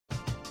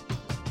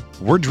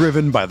We're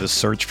driven by the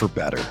search for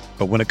better.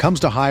 But when it comes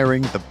to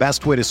hiring, the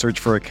best way to search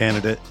for a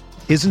candidate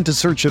isn't to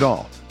search at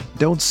all.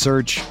 Don't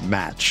search,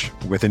 match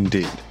with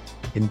Indeed.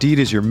 Indeed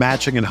is your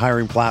matching and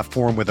hiring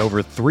platform with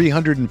over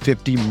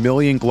 350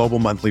 million global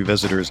monthly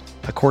visitors,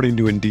 according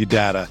to Indeed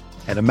data,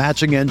 and a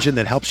matching engine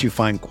that helps you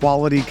find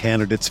quality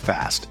candidates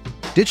fast.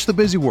 Ditch the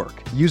busy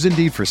work. Use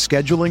Indeed for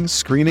scheduling,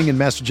 screening, and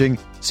messaging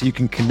so you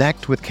can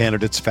connect with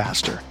candidates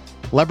faster.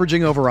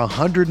 Leveraging over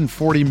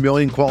 140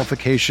 million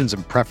qualifications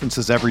and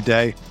preferences every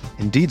day,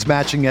 Indeed's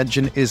matching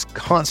engine is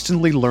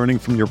constantly learning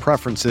from your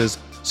preferences,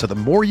 so the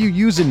more you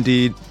use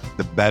Indeed,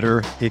 the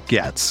better it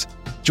gets.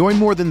 Join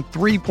more than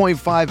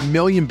 3.5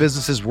 million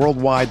businesses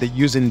worldwide that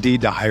use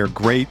Indeed to hire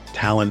great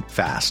talent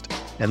fast.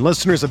 And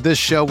listeners of this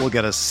show will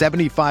get a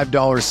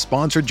 $75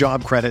 sponsored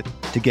job credit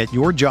to get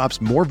your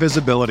jobs more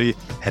visibility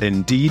at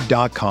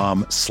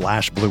Indeed.com/Blue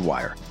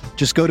Wire.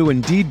 Just go to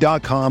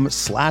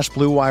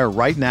Indeed.com/Blue Wire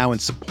right now and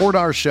support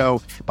our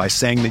show by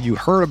saying that you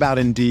heard about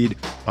Indeed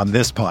on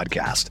this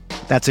podcast.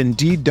 That's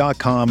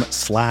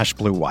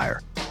Indeed.com/Blue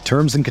Wire.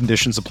 Terms and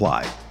conditions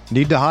apply.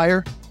 Need to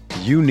hire?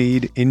 You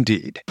need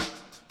Indeed.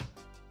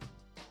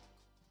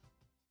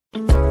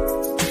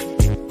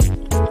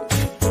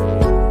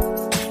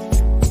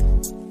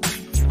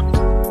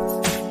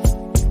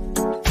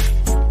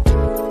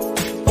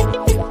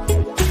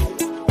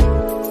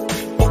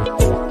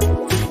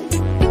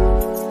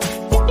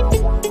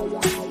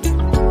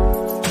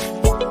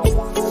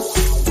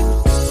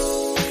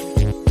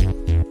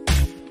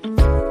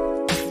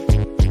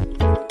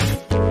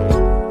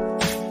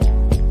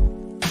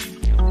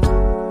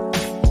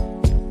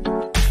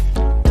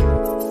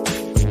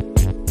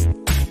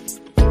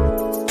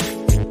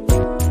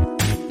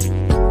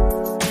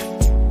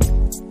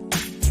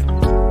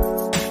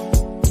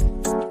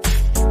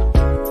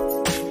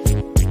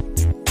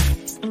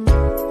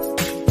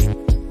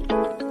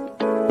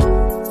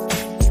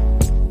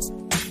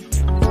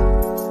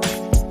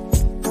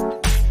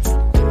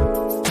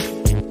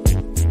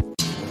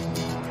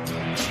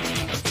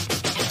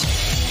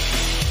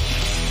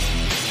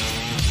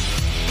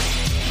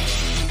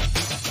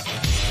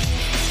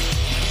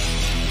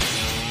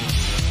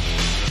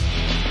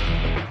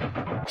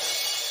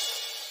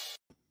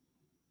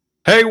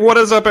 Hey, what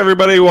is up,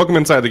 everybody? Welcome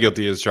inside the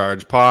Guilty as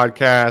Charged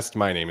podcast.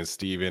 My name is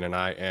Steven, and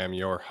I am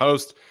your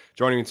host.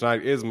 Joining me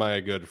tonight is my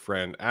good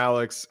friend,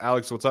 Alex.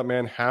 Alex, what's up,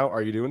 man? How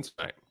are you doing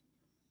tonight?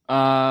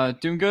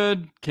 Doing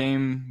good.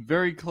 Came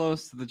very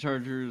close to the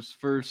Chargers'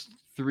 first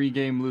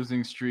 3-game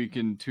losing streak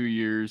in 2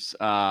 years,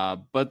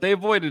 but they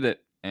avoided it,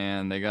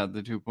 and they got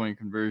the 2-point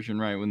conversion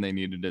right when they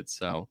needed it,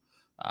 so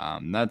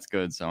that's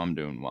good, so I'm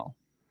doing well.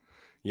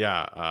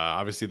 Yeah,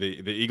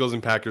 obviously the Eagles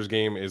and Packers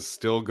game is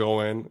still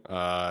going,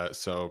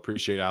 so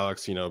appreciate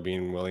Alex,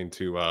 being willing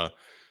to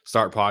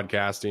start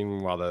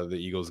podcasting while the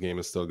Eagles game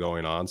is still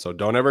going on. So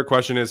don't ever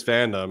question his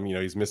fandom.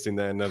 He's missing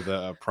the end of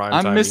the prime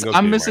time.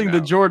 I'm missing right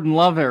the Jordan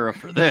Love era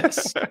for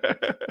this.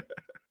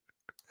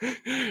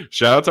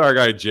 Shout out to our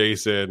guy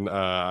Jason.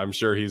 I'm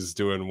sure he's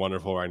doing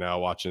wonderful right now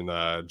watching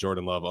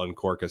Jordan Love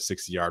uncork a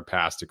 60-yard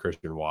pass to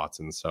Christian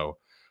Watson. So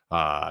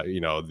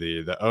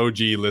the OG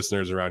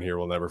listeners around here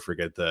will never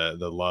forget the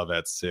Love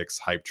at 6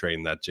 hype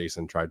train that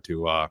Jason tried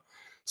to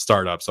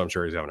start up. So I'm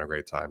sure he's having a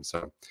great time.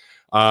 So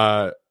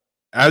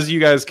as you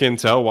guys can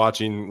tell,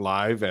 watching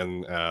live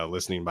and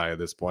listening by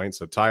this point,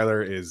 so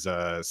Tyler is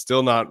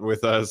still not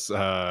with us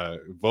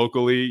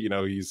vocally.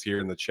 He's here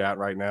in the chat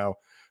right now,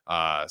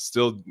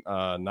 still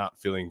not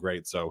feeling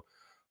great. So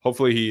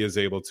hopefully he is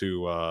able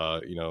to,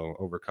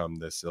 overcome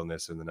this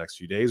illness in the next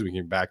few days. We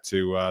can get back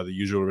to the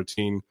usual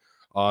routine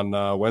on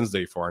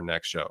Wednesday for our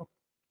next show.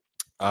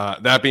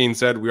 That being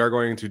said, we are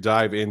going to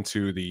dive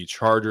into the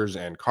Chargers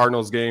and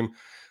Cardinals game.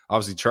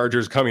 Obviously,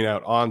 Chargers coming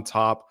out on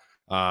top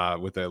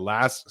with a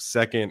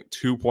last-second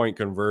 2-point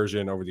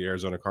conversion over the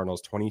Arizona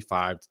Cardinals,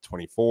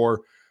 25-24.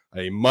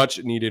 A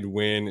much-needed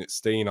win,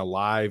 staying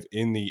alive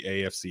in the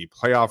AFC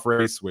playoff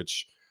race,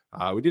 which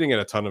we didn't get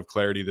a ton of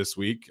clarity this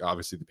week.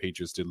 Obviously, the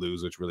Patriots did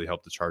lose, which really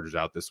helped the Chargers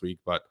out this week.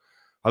 But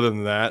other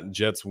than that,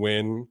 Jets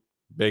win,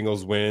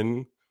 Bengals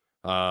win,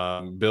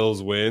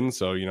 Bills win.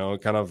 So,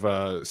 kind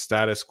of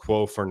status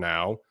quo for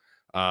now.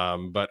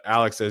 But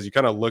Alex, as you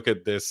kind of look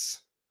at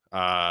this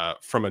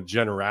from a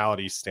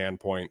generality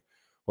standpoint,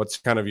 what's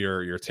kind of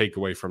your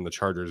takeaway from the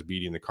Chargers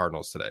beating the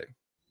Cardinals today?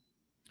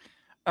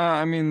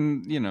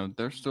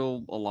 They're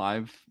still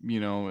alive,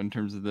 in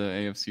terms of the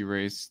AFC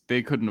race.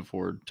 They couldn't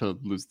afford to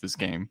lose this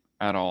game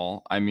at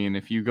all. I mean,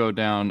 if you go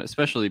down,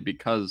 especially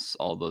because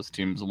all those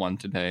teams won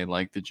today,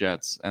 like the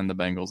Jets and the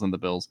Bengals and the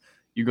Bills,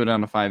 you go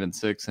down to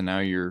 5-6, and now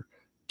you're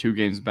 2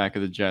 games back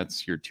of the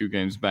Jets, you're 2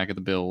 games back of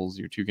the Bills,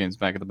 you're 2 games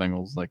back of the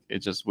Bengals. Like, it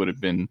just would have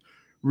been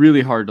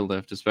really hard to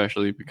lift,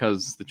 especially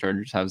because the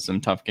Chargers have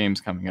some tough games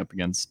coming up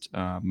against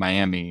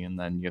Miami, and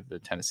then you have the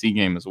Tennessee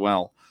game as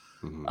well.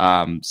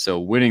 Mm-hmm.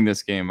 So winning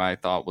this game, I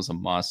thought, was a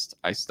must.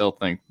 I still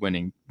think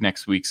winning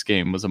next week's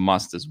game was a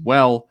must as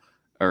well,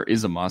 or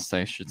is a must,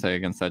 I should say,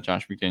 against that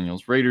Josh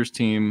McDaniels Raiders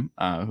team,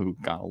 who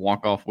got a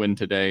walk-off win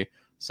today.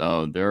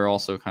 So they're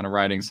also kind of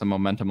riding some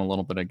momentum a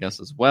little bit, I guess,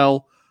 as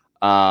well.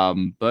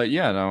 But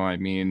yeah, no, I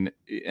mean,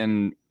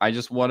 and I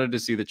just wanted to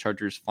see the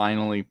Chargers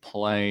finally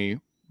play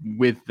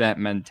with that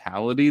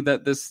mentality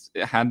that this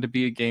had to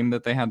be a game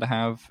that they had to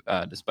have,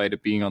 despite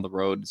it being on the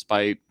road,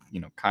 despite,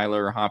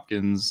 Kyler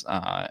Hopkins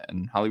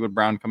and Hollywood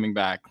Brown coming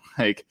back.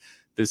 Like,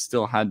 this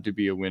still had to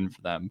be a win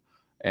for them.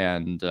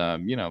 And,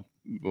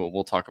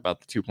 we'll talk about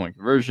the 2-point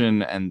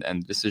conversion and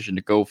the decision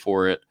to go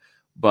for it.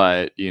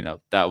 But it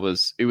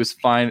was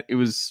fine. It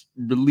was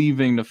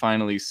relieving to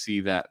finally see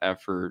that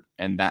effort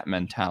and that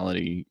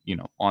mentality,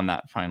 on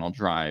that final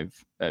drive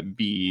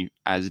be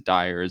as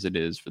dire as it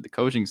is for the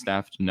coaching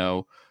staff to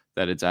know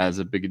that it's as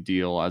a big a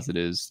deal as it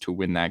is to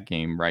win that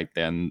game right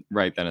then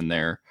and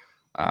there.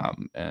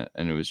 And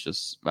it was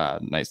just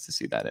nice to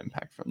see that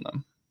impact from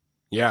them.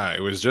 Yeah,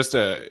 it was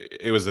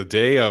a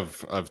day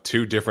of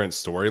two different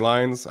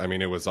storylines. I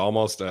mean, it was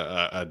almost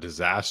a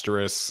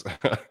disastrous,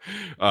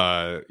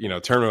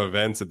 turn of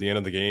events at the end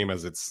of the game,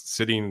 as it's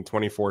sitting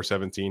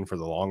 24-17 for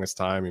the longest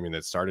time. I mean,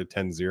 it started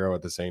 10-0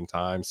 at the same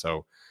time.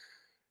 So,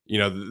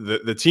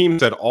 the team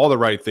said all the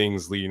right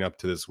things leading up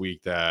to this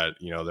week, that,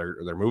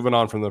 they're moving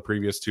on from the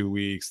previous 2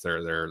 weeks.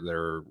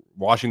 They're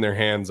washing their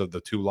hands of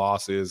the 2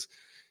 losses.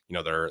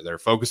 They're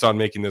focused on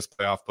making this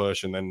playoff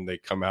push, and then they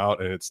come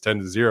out and it's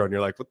 10-0, and you're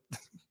like, what?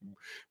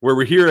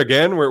 We're here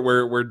again.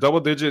 We're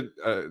double digit.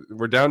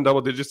 We're down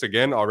double digits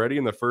again already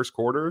in the first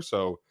quarter.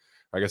 So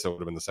I guess it would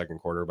have been the second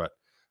quarter, but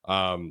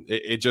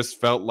it just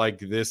felt like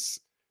this.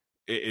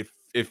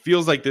 It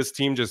feels like this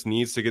team just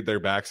needs to get their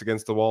backs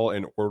against the wall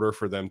in order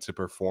for them to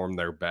perform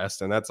their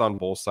best, and that's on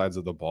both sides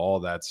of the ball.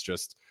 That's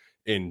just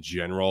in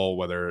general,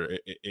 whether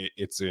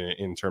it's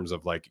in terms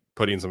of like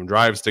putting some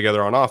drives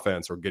together on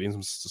offense or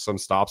getting some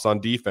stops on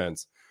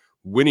defense,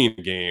 winning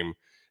a game.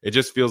 It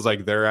just feels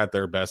like they're at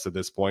their best at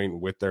this point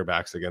with their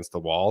backs against the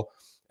wall.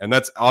 And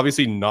that's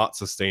obviously not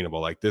sustainable.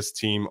 Like, this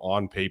team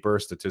on paper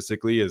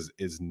statistically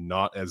is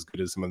not as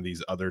good as some of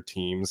these other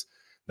teams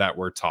that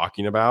we're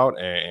talking about.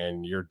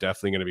 And you're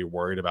definitely going to be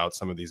worried about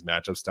some of these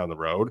matchups down the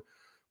road.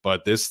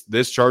 But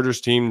this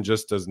Chargers team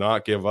just does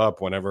not give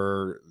up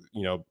whenever,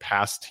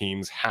 past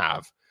teams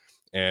have.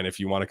 And if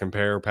you want to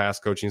compare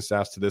past coaching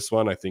staffs to this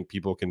one, I think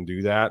people can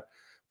do that.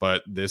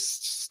 But this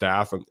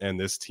staff and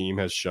this team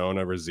has shown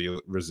a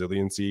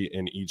resiliency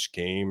in each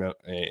game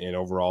and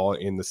overall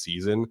in the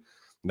season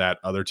that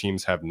other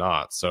teams have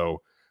not.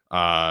 So,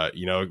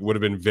 it would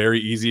have been very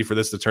easy for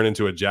this to turn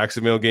into a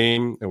Jacksonville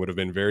game. It would have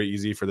been very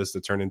easy for this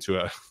to turn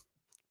into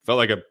felt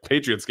like a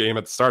Patriots game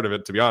at the start of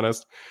it, to be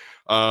honest.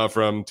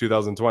 From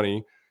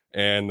 2020,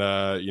 and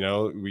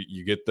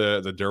you get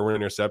the Derwin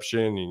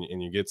interception,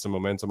 and you get some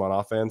momentum on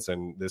offense,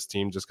 and this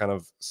team just kind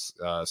of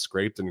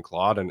scraped and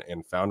clawed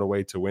and found a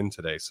way to win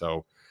today.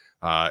 So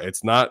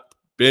it's not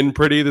been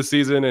pretty this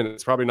season, and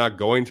it's probably not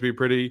going to be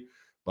pretty,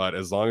 but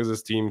as long as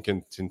this team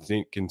can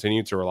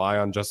continue to rely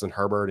on Justin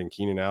Herbert and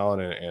Keenan Allen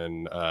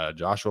and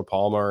Joshua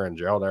Palmer and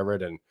Gerald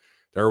Everett and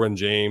Derwin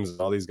James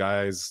and all these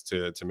guys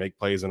to make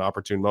plays in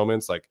opportune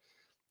moments, like,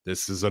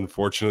 this is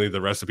unfortunately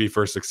the recipe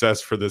for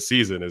success for this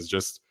season, is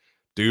just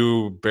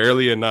do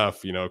barely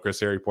enough. Chris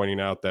Harry pointing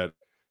out that,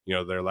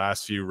 their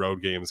last few road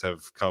games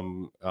have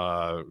come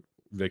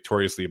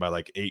victoriously by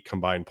like 8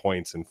 combined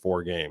points in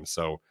 4 games.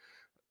 So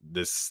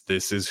this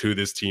is who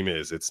this team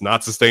is. It's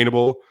not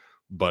sustainable,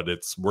 but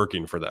it's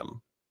working for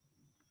them.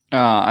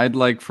 I'd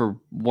like for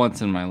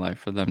once in my life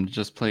for them to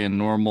just play a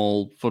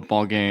normal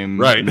football game.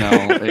 Right.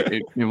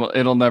 No,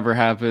 it'll never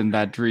happen.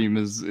 That dream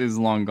is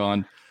long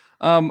gone.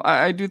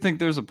 I do think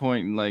there's a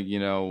point, like,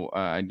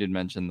 I did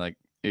mention, like,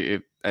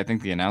 I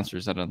think the announcer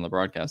said on the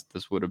broadcast,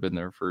 this would have been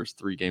their first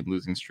 3-game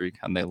losing streak,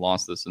 and they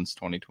lost this since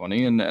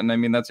 2020. And I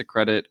mean, that's a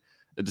credit,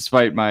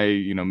 despite my,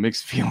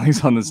 mixed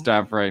feelings on the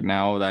staff right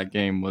now. That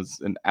game was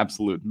an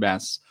absolute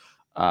mess.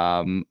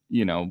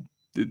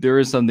 There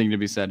is something to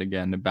be said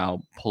again about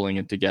pulling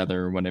it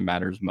together when it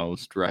matters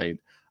most, right?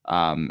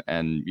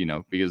 And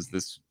because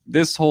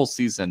this whole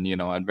season,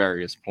 at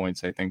various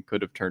points, I think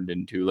could have turned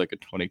into like a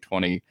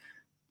 2020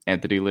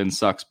 Anthony Lynn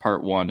Sucks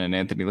Part 1 and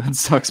Anthony Lynn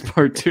Sucks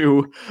Part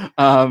 2.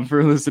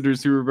 For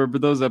listeners who remember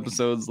those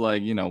episodes,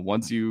 like,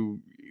 once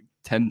you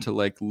tend to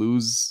like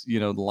lose, the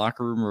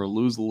locker room or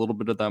lose a little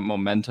bit of that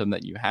momentum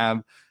that you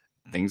have,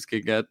 things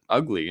could get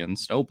ugly and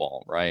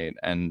snowball, right?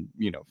 And,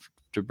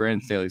 to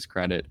Brandon Staley's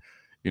credit,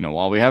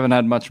 while we haven't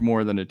had much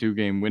more than a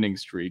 2-game winning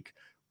streak,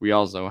 we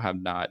also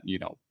have not,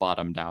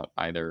 bottomed out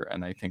either.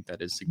 And I think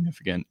that is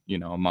significant,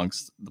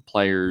 amongst the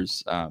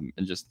players and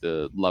just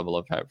the level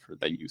of effort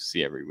that you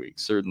see every week.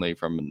 Certainly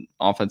from an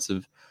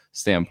offensive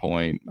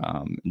standpoint,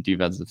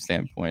 defensive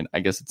standpoint, I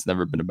guess it's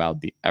never been about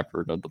the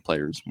effort of the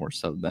players more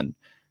so than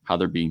how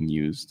they're being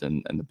used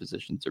and the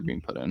positions they're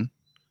being put in.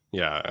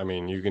 Yeah, I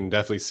mean, you can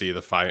definitely see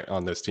the fight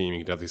on this team.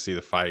 You can definitely see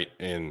the fight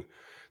in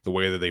the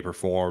way that they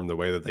perform, the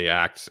way that they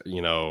act,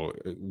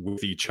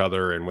 with each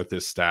other and with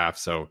this staff.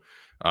 So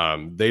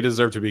they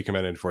deserve to be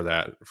commended for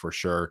that, for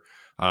sure.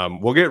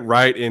 We'll get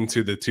right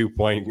into the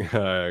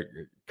 2-point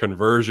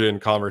conversion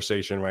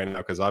conversation right now,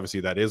 because obviously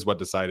that is what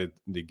decided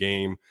the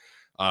game.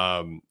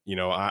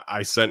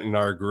 I sent in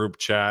our group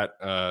chat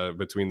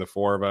between the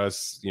four of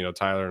us,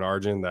 Tyler and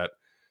Arjun, that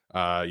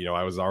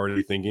I was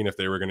already thinking if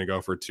they were going to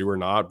go for 2 or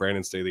not.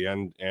 Brandon Staley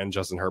and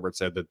Justin Herbert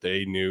said that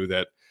they knew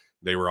that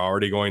they were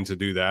already going to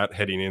do that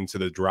heading into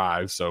the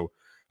drive. So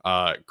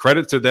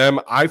credit to them.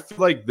 I feel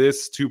like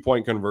this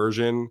 2-point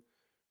conversion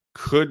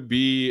could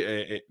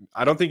be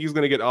I don't think he's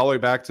going to get all the way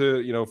back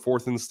to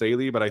 4th and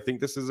Staley, but I think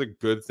this is a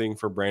good thing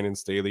for Brandon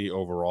Staley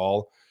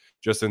overall,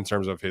 just in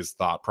terms of his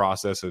thought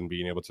process and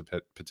being able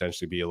to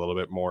potentially be a little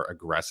bit more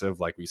aggressive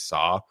like we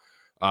saw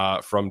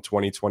from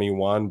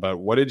 2021. But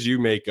what did you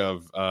make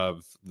of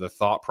the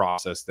thought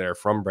process there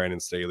from Brandon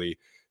Staley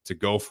to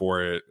go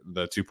for it,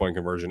 the 2-point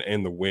conversion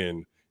and the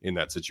win in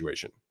that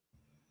situation?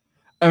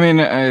 I mean,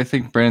 I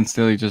think Brandon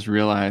Staley just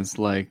realized,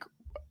 like,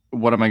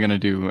 what am I going to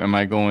do? Am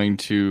I going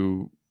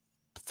to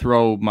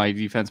throw my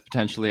defense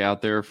potentially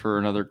out there for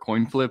another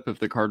coin flip if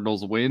the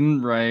Cardinals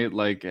win, right?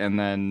 Like, and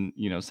then,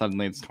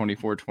 suddenly it's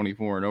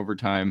 24-24 in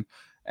overtime.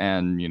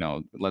 And,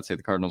 let's say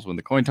the Cardinals win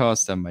the coin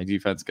toss, then my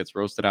defense gets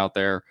roasted out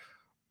there,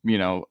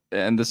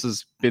 and this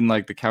has been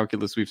like the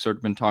calculus we've sort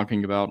of been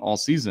talking about all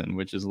season,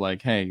 which is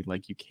like, hey,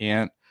 like, you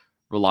can't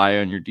rely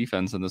on your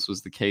defense. And this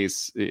was the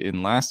case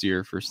in last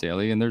year for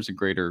Staley. And there's a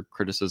greater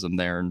criticism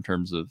there in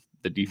terms of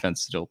the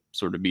defense still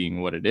sort of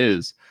being what it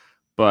is.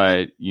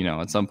 But,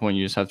 at some point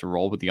you just have to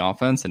roll with the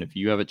offense. And if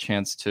you have a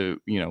chance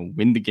to,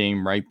 win the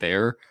game right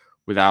there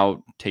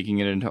without taking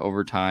it into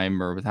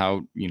overtime or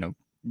without,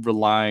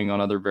 relying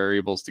on other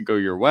variables to go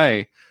your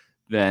way,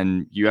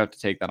 then you have to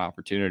take that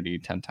opportunity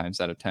 10 times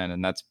out of 10.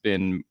 And that's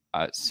been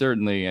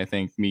certainly, I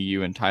think, me,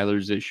 you, and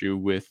Tyler's issue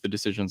with the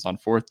decisions on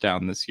 4th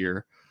down this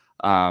year.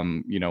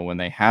 When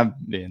they have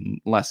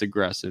been less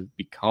aggressive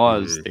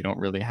because they don't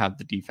really have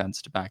the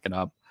defense to back it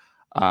up.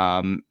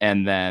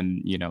 And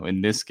then,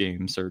 in this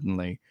game,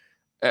 certainly,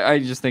 I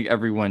just think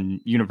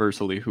everyone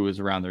universally who was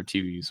around their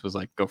TVs was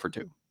like, go for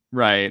 2.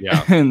 Right.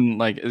 Yeah. And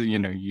like,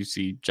 you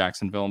see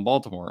Jacksonville and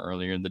Baltimore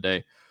earlier in the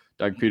day,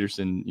 Doug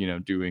Peterson,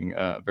 doing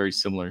a very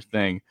similar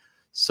thing.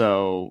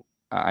 So,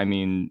 I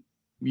mean,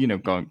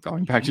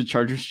 going back to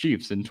Chargers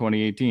Chiefs in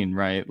 2018,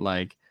 right?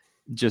 Like,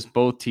 just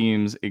both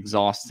teams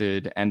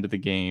exhausted, end of the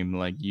game.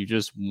 Like, you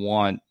just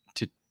want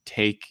to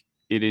take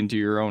it into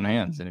your own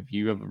hands. And if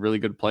you have a really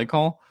good play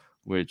call,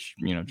 which,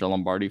 Joe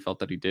Lombardi felt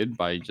that he did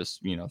by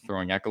just,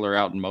 throwing Eckler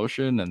out in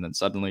motion, and then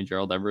suddenly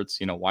Gerald Everett's,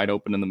 wide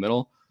open in the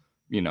middle,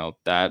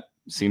 that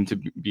seemed to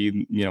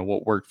be,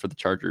 what worked for the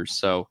Chargers.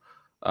 So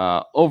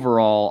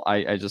overall,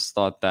 I just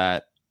thought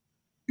that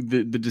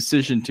the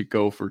decision to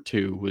go for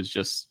 2 was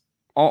just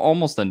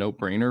almost a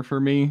no-brainer for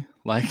me.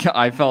 Like,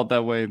 I felt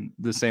that way,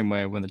 the same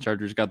way when the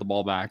Chargers got the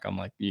ball back. I'm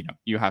like,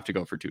 you have to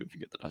go for 2 if you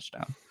get the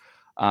touchdown.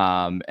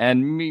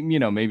 And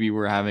maybe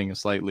we're having a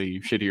slightly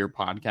shittier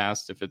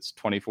podcast if it's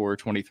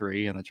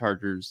 24-23 and the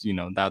Chargers,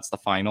 that's the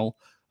final,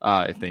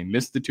 if they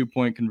missed the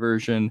 2-point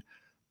conversion.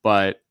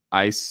 But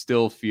I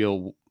still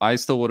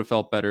would have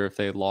felt better if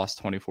they had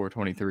lost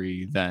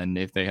 24-23 than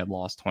if they had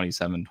lost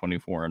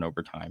 27-24 in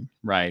overtime.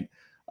 Right.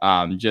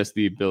 Just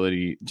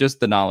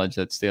the knowledge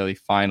that Staley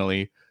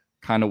finally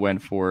kind of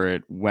went for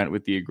it, went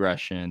with the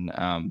aggression.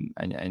 And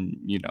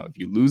if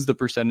you lose the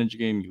percentage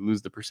game, you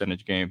lose the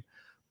percentage game.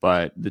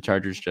 But the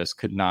Chargers just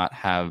could not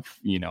have,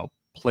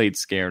 played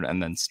scared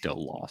and then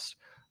still lost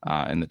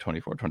in the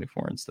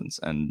 24-24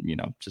 instance. And,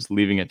 just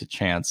leaving it to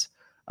chance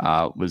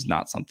was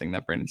not something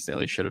that Brandon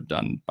Staley should have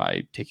done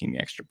by taking the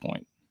extra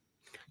point.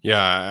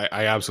 Yeah,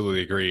 I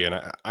absolutely agree.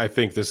 And I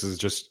think this is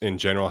just in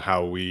general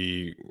how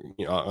we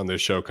on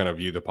this show kind of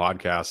view the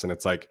podcast. And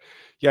it's like,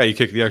 yeah, you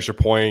kick the extra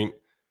point.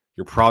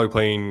 You're probably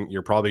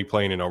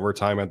playing in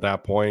overtime at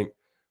that point.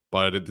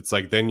 But it's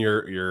like then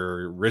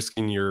you're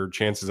risking your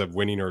chances of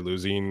winning or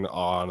losing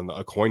on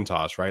a coin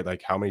toss, right?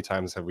 Like, how many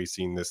times have we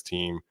seen this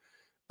team,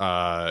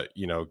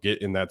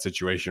 get in that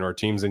situation, or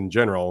teams in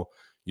general?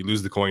 You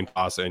lose the coin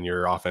toss and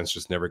your offense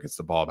just never gets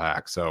the ball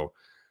back. So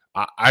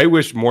I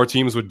wish more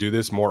teams would do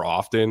this more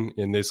often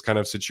in this kind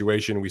of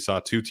situation. We saw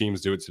 2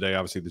 teams do it today.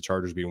 Obviously, the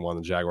Chargers being one,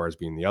 the Jaguars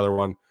being the other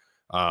one,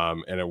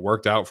 and it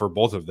worked out for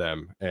both of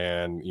them.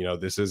 And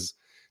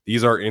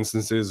these are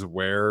instances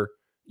where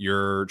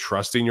you're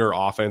trusting your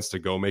offense to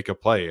go make a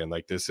play. And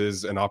like, this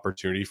is an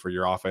opportunity for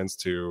your offense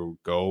to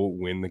go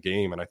win the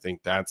game. And I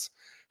think that's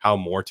how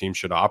more teams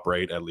should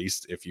operate, at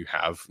least if you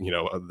have,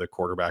 the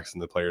quarterbacks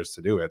and the players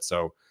to do it.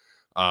 So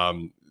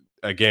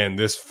again,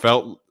 this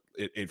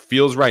it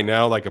feels right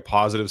now like a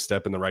positive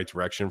step in the right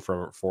direction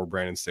for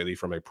Brandon Staley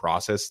from a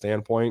process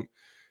standpoint,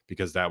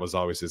 because that was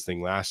always his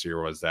thing last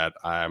year, was that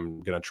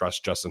I'm going to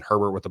trust Justin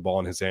Herbert with the ball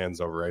in his hands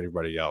over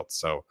anybody else.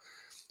 So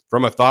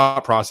from a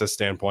thought process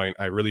standpoint,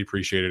 I really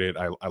appreciated it.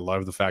 I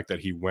love the fact that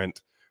he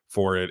went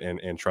for it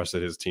and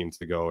trusted his team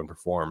to go and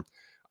perform.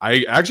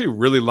 I actually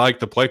really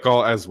liked the play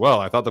call as well.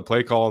 I thought the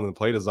play call and the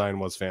play design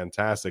was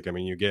fantastic. I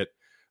mean, you get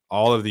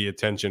all of the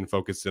attention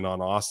focused in on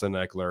Austin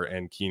Eckler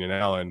and Keenan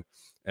Allen,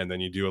 and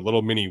then you do a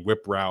little mini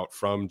whip route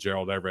from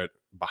Gerald Everett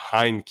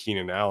behind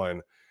Keenan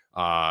Allen,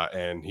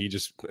 and he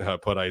just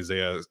put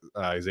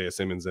Isaiah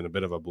Simmons in a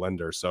bit of a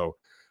blender. So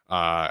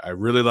I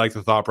really like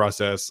the thought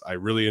process. I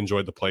really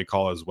enjoyed the play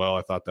call as well.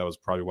 I thought that was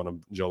probably one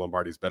of Joe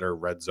Lombardi's better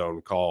red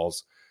zone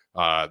calls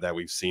that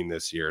we've seen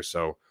this year.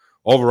 So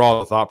overall,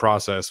 the thought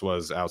process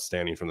was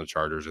outstanding from the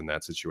Chargers in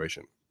that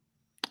situation.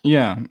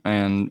 Yeah,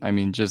 and I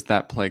mean just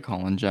that play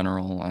call in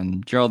general,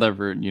 and Gerald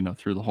Everett,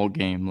 through the whole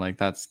game, like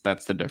that's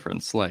the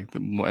difference, like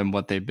and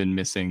what they've been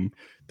missing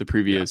the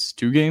previous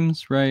two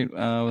games, right?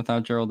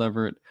 Without Gerald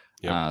Everett.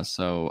 Yep.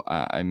 So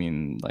I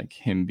mean, like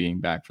him being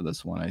back for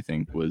this one, I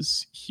think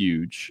was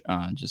huge,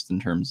 just in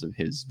terms of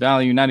his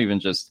value, not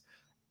even just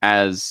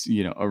as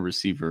a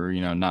receiver,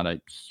 not a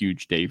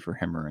huge day for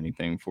him or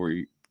anything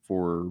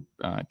for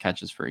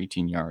catches for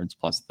 18 yards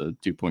plus the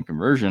 2-point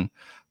conversion,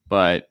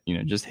 but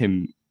just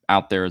him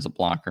out there as a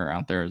blocker,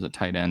 out there as a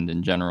tight end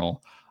in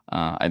general,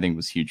 I think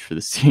was huge for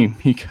this team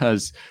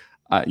because,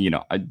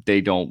 they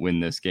don't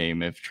win this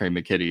game if Trey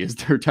McKitty is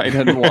their tight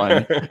end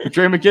one. If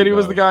Trey McKitty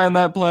was the guy on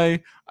that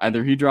play,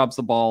 either he drops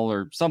the ball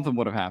or something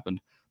would have happened.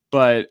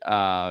 But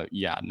I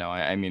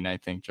mean, I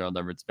think Gerald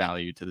Everett's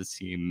value to this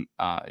team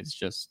is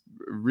just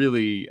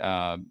really,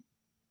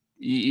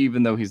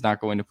 even though he's not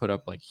going to put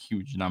up like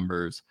huge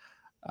numbers,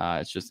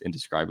 it's just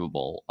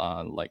indescribable,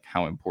 like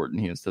how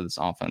important he is to this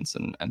offense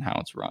and how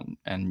it's run.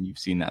 And you've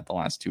seen that the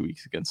last 2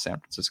 weeks against San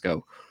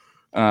Francisco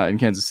in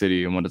Kansas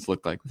City and what it's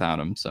looked like without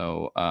him.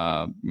 So,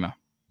 yeah.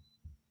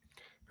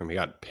 And we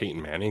got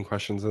Peyton Manning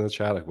questions in the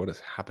chat. Like, what is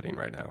happening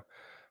right now?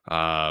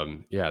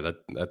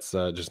 That's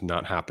just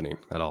not happening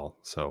at all.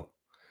 So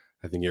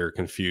I think you're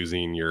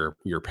confusing your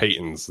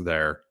Peytons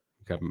there,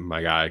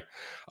 my guy.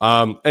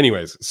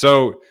 Anyways,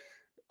 so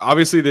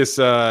obviously this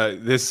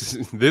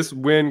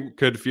win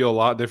could feel a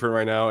lot different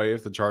right now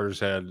if the Chargers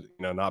had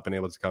not been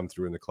able to come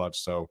through in the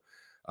clutch. So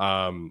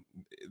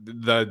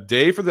the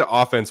day for the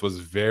offense was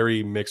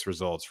very mixed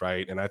results,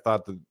 right? And I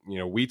thought that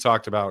we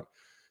talked about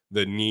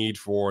the need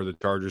for the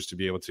Chargers to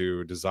be able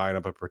to design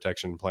up a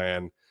protection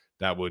plan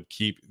that would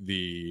keep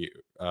the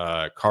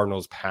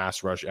Cardinals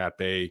pass rush at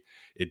bay.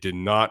 It did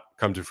not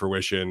come to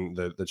fruition.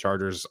 The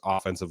Chargers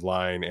offensive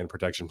line and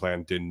protection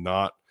plan did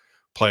not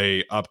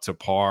play up to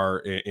par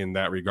in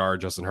that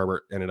regard. Justin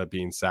Herbert ended up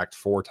being sacked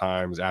 4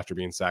 times after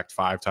being sacked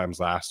 5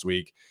 times last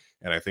week,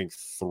 and I think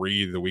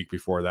 3 the week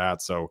before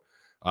that. So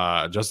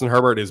Justin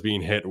Herbert is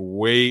being hit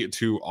way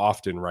too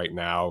often right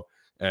now,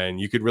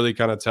 and you could really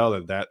kind of tell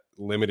that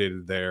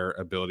limited their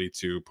ability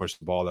to push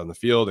the ball down the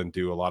field and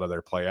do a lot of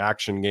their play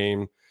action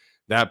game.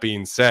 That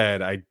being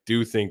said, I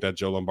do think that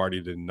Joe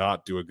Lombardi did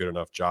not do a good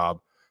enough job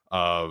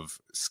of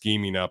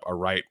scheming up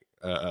a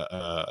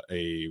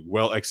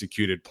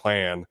well-executed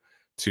plan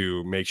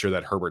to make sure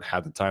that Herbert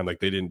had the time. Like,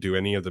 they didn't do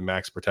any of the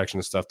max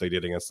protection stuff they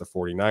did against the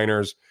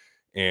 49ers.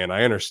 And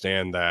I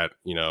understand that,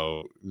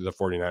 the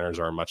 49ers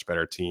are a much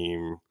better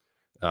team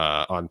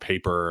on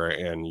paper,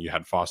 and you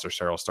had Foster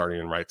Sarell starting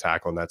in right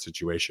tackle in that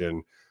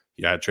situation.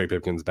 You had Trey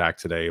Pipkins back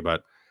today,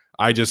 but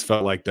I just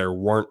felt like there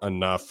weren't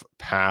enough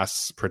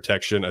pass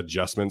protection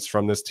adjustments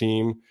from this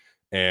team.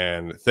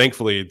 And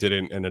thankfully it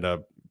didn't ended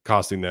up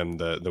costing them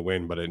the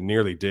win, but it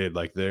nearly did.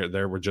 Like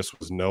there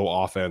was no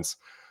offense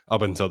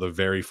up until the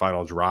very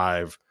final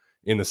drive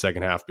in the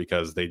second half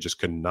because they just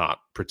could not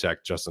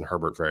protect Justin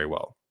Herbert very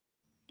well.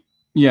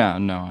 Yeah,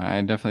 no,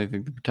 I definitely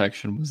think the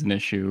protection was an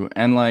issue.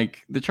 And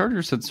like the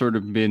Chargers had sort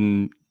of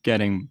been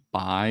getting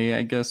by,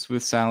 I guess,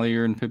 with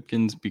Salyer and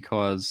Pipkins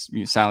because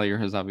Salyer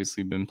has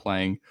obviously been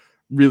playing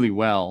really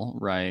well,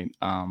 right?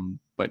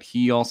 But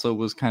he also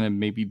was kind of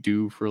maybe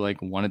due for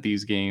like one of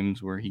these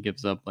games where he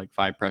gives up like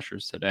 5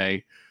 pressures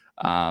today.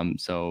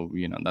 So,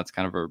 that's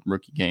kind of a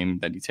rookie game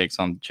that he takes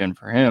on the chin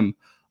for him.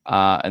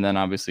 And then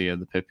obviously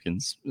the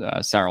Pipkins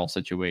Sarell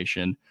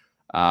situation.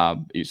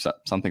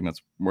 Something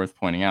that's worth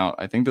pointing out.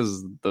 I think this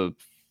is the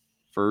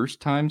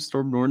first time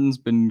Storm Norton's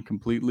been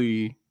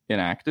completely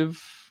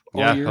inactive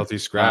all year. Healthy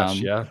scratch.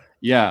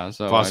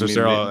 So Foster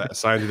Sarell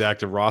signed to the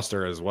active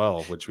roster as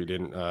well, which we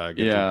didn't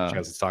get a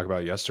chance to talk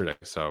about yesterday.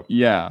 So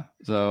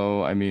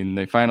I mean,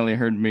 they finally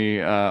heard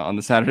me on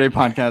the Saturday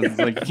podcast. It's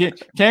like, you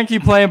can't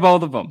keep playing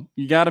both of them.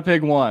 You got to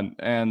pick one.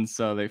 And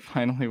so they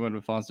finally went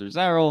with Foster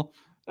Sarell.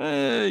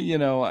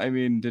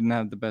 Didn't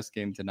have the best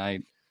game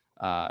tonight.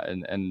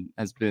 And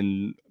has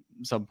been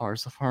subpar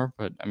so far,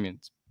 but I mean,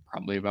 it's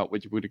probably about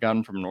what you would have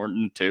gotten from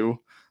Norton too.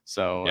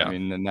 So, I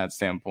mean, in that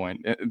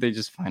standpoint, they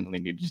just finally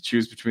needed to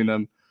choose between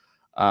them.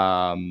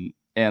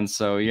 And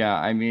so,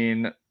 I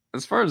mean,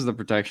 as far as the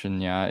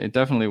protection, it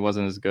definitely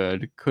wasn't as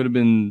good. Could have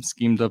been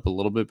schemed up a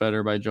little bit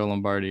better by Joe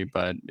Lombardi,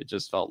 but it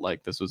just felt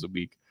like this was a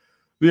week.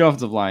 The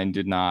offensive line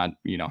did not,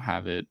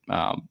 have it.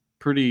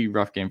 Pretty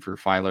rough game for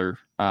Filer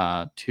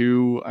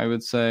too, I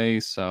would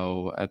say.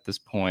 So at this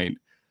point,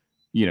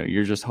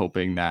 you're just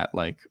hoping that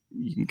like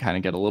you can kind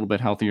of get a little bit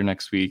healthier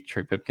next week.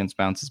 Trey Pipkins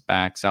bounces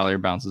back, Salyer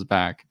bounces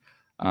back.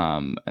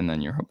 And then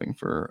you're hoping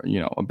for,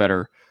 a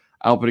better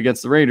output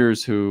against the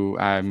Raiders, who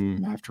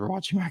after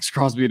watching Max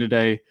Crosby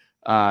today,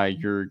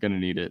 you're going to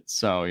need it.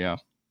 So, yeah.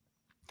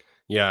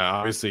 Yeah,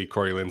 obviously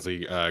Corey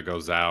Linsley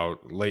goes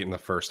out late in the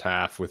first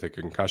half with a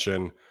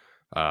concussion.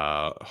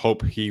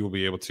 Hope he will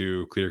be able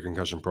to clear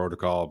concussion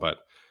protocol,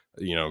 but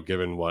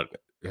given what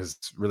has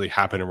really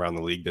happened around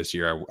the league this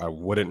year. I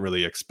wouldn't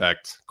really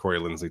expect Corey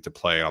Linsley to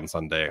play on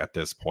Sunday at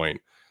this point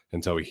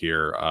until we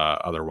hear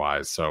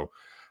otherwise. So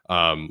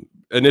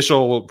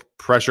initial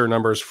pressure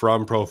numbers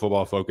from Pro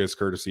Football Focus,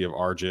 courtesy of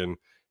Arjun,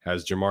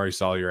 has Jamari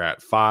Salyer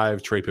at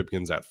 5, Trey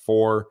Pipkins at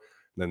 4,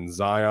 then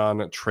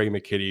Zion, Trey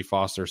McKitty,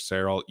 Foster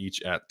Sarrell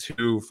each at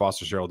 2.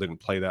 Foster Sarrell didn't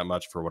play that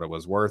much for what it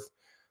was worth.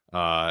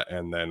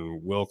 And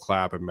then Will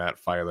Clapp and Matt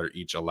Filer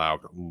each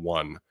allowed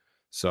 1.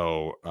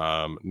 So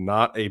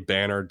not a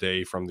banner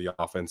day from the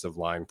offensive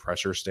line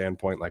pressure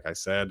standpoint, like I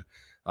said.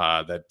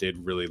 That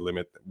did really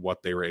limit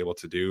what they were able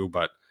to do.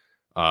 But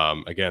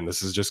again,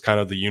 this is just kind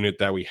of the unit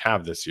that we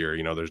have this year.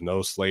 You know, there's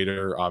no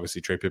Slater.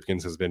 Obviously, Trey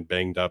Pipkins has been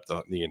banged up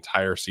the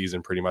entire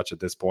season pretty much at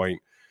this point.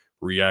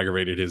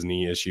 Re-aggravated his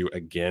knee issue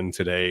again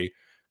today.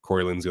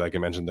 Corey Linsley, like I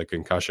mentioned, the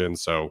concussion.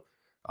 So,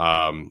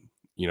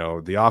 you know,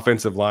 the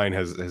offensive line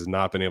has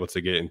not been able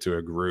to get into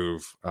a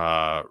groove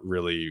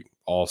really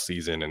all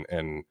season.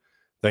 And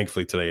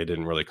thankfully today it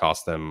didn't really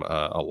cost them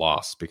a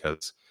loss,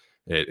 because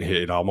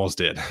it almost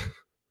did.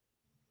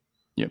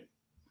 Yep.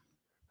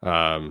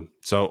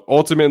 So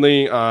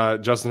ultimately,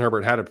 Justin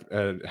Herbert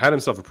had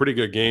himself a pretty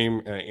good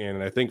game.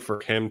 And I think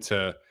for him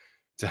to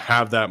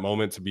have that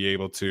moment, to be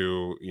able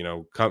to, you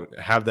know,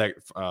 have that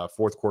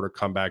fourth quarter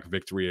comeback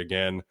victory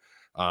again,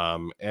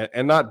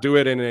 and not do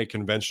it in a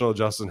conventional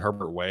Justin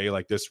Herbert way.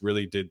 Like, this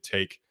really did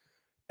take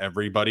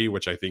everybody,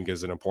 which I think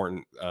is an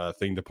important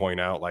thing to point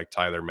out. Like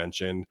Tyler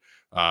mentioned,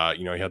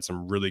 you know, he had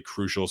some really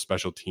crucial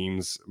special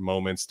teams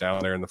moments down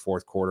there in the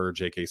fourth quarter.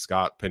 J.K.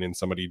 Scott pinning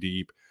somebody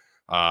deep.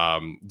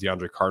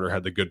 DeAndre Carter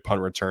had the good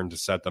punt return to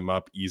set them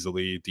up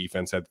easily.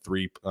 Defense had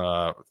three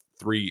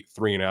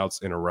and outs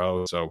in a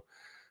row. So,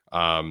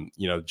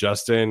 you know,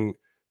 Justin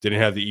didn't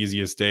have the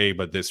easiest day,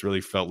 but this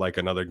really felt like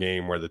another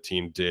game where the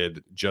team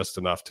did just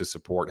enough to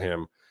support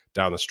him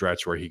down the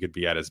stretch where he could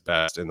be at his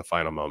best in the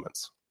final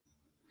moments.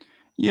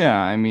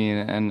 Yeah, I mean,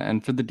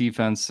 and for the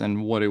defense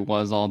and what it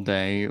was all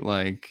day,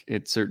 like,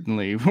 it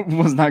certainly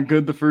was not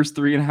good the first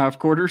 3.5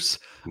 quarters.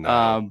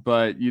 No.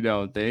 But, you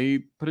know, they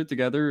put it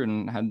together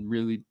and had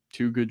really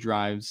 2 good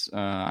drives,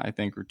 I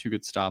think, or 2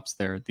 good stops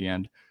there at the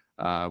end,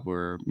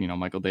 where, you know,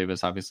 Michael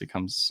Davis obviously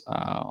comes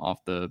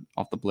off the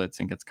blitz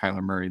and gets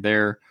Kyler Murray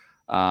there,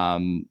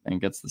 and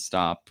gets the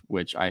stop,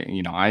 which I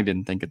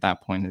didn't think at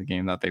that point in the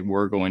game that they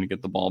were going to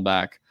get the ball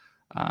back.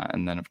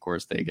 And then, of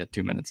course, they get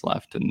 2 minutes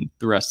left and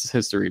the rest is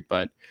history.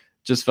 But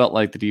just felt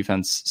like the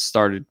defense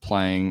started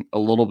playing a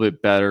little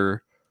bit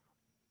better.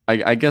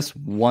 I guess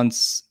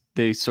once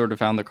they sort of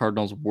found the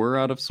Cardinals were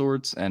out of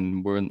sorts,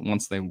 and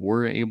once they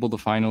were able to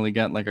finally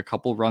get like a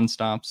couple run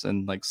stops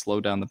and like slow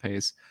down the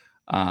pace,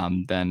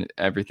 then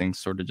everything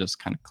sort of just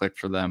kind of clicked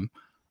for them.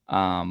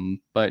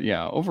 But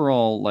yeah,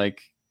 overall,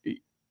 like,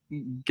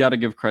 got to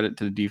give credit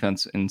to the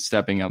defense in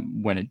stepping up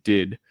when it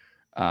did.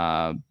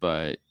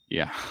 But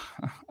yeah,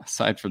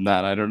 aside from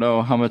that, I don't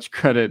know how much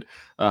credit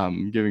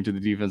giving to the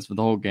defense for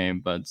the whole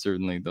game, but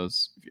certainly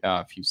those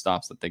few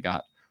stops that they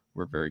got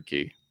were very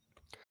key.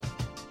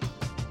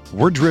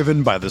 We're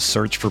driven by the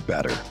search for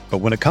better. But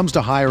when it comes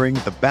to hiring,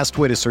 the best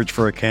way to search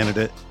for a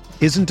candidate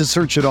isn't to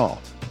search at all.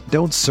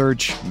 Don't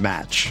search,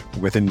 match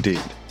with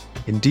Indeed.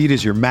 Indeed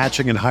is your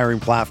matching and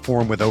hiring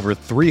platform with over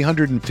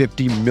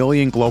 350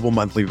 million global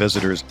monthly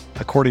visitors,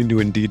 according to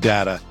Indeed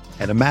data,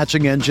 and a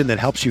matching engine that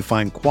helps you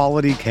find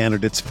quality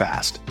candidates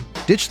fast.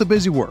 Ditch the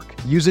busy work.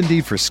 Use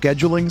Indeed for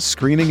scheduling,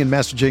 screening, and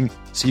messaging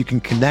so you can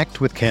connect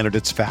with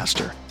candidates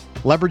faster.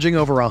 Leveraging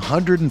over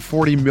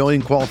 140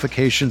 million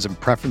qualifications and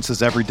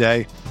preferences every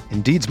day,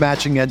 Indeed's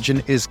matching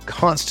engine is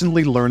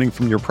constantly learning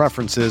from your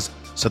preferences,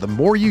 so the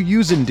more you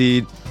use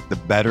Indeed, the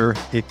better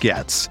it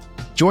gets.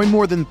 Join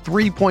more than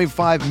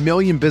 3.5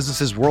 million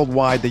businesses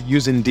worldwide that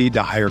use Indeed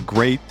to hire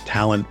great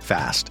talent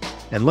fast.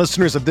 And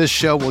listeners of this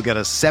show will get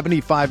a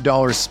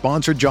 $75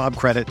 sponsored job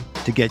credit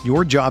to get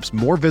your jobs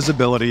more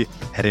visibility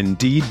at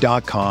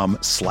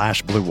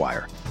Indeed.com/Blue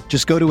Wire.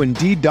 Just go to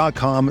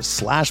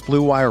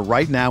Indeed.com/Blue Wire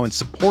right now and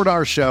support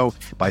our show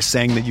by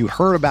saying that you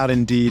heard about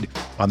Indeed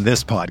on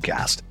this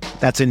podcast.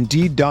 That's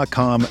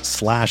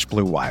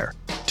Indeed.com/Blue Wire.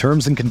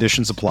 Terms and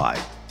conditions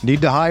apply. Need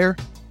to hire?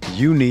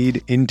 You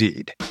need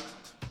Indeed.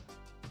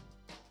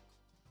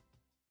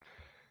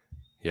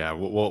 Yeah,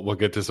 we'll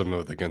get to some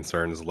of the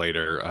concerns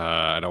later.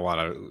 I don't want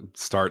to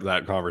start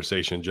that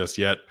conversation just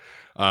yet.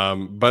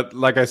 But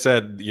like I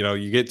said, you know,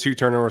 you get 2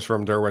 turnovers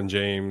from Derwin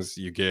James.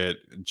 You get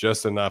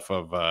just enough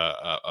of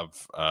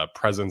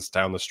presence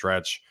down the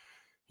stretch.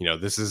 You know,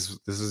 this is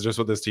just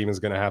what this team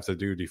is going to have to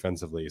do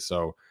defensively.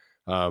 So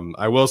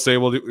I will say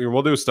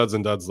we'll do studs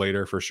and duds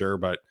later for sure.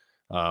 But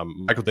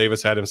Michael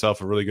Davis had himself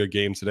a really good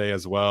game today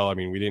as well. I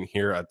mean, we didn't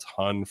hear a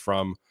ton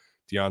from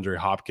DeAndre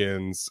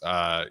Hopkins.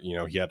 You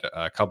know, he had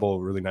a couple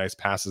really nice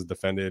passes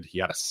defended. He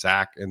had a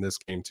sack in this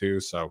game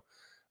too. So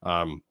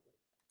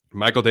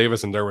Michael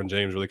Davis and Derwin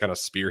James really kind of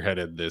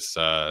spearheaded this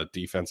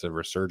defensive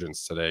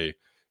resurgence today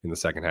in the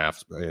second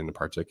half in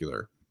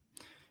particular.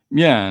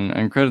 Yeah,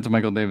 and credit to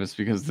Michael Davis,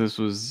 because this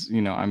was,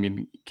 you know, I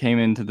mean, came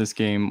into this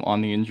game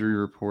on the injury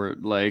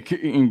report, like,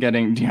 in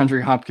getting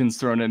DeAndre Hopkins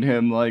thrown at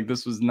him. Like,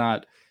 this was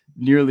not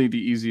nearly the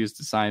easiest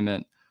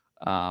assignment.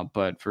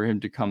 But for him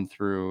to come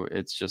through,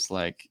 it's just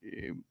like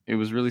it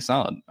was really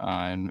solid.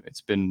 And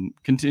it's been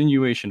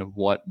continuation of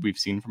what we've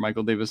seen from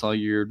Michael Davis all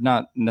year.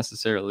 Not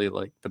necessarily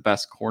like the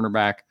best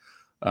cornerback,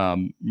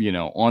 on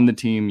the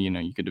team.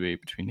 You could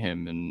debate between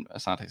him and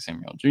Asante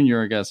Samuel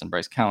Jr., I guess, and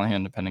Bryce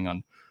Callahan, depending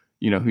on,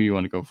 who you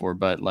want to go for.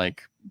 But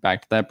like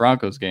back to that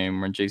Broncos game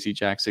when JC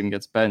Jackson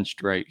gets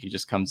benched, right? He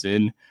just comes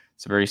in.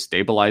 It's a very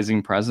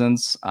stabilizing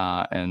presence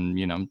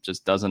and,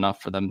 just does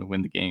enough for them to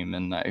win the game.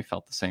 And I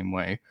felt the same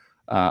way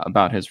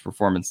about his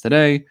performance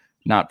today.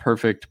 Not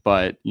perfect,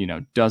 but,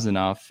 does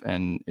enough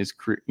and is,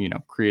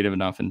 creative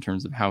enough in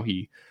terms of how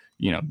he,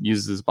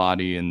 uses his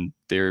body and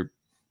the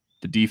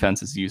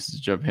defense's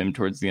usage of him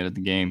towards the end of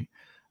the game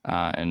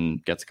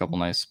and gets a couple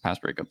nice pass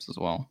breakups as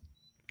well.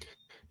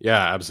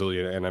 Yeah,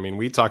 absolutely. And I mean,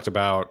 we talked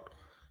about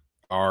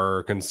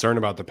our concern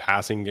about the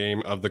passing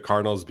game of the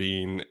Cardinals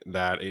being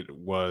that it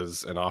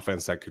was an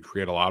offense that could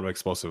create a lot of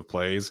explosive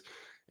plays.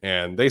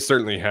 And they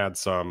certainly had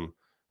some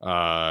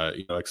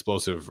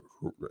explosive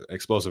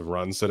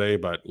runs today,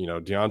 but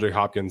DeAndre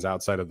Hopkins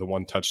outside of the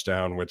one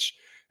touchdown, which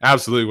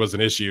absolutely was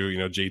an issue,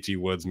 JT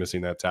Woods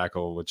missing that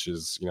tackle, which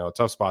is a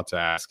tough spot to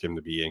ask him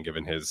to be in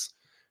given his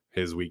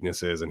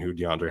weaknesses and who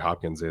DeAndre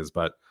Hopkins is.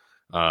 But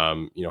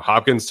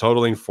Hopkins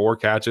totaling 4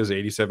 catches,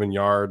 87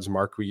 yards,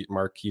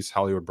 Marquise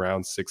Hollywood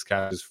Brown 6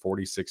 catches,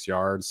 46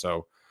 yards.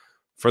 So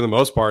for the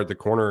most part, the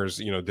corners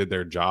did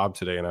their job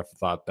today, and I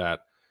thought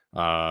that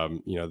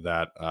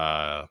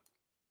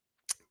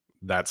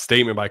that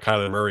statement by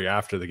Kyler Murray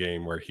after the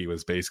game where he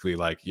was basically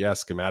like, yeah,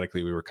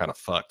 schematically we were kind of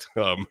fucked,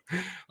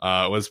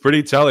 was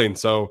pretty telling.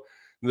 So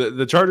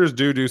the Chargers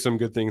do some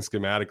good things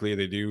schematically.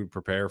 They do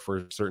prepare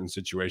for certain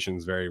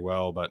situations very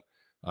well, but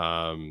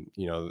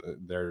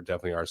there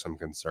definitely are some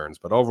concerns.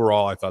 But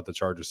overall, I thought the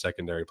Chargers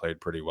secondary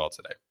played pretty well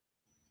today.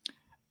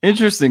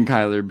 Interesting,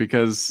 Kyler,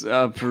 because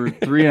for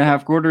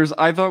 3.5 quarters,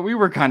 I thought we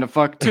were kind of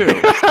fucked too.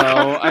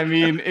 So I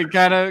mean, it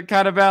kind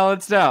of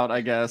balanced out,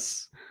 I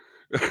guess.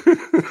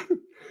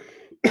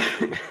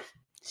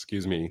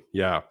 Excuse me.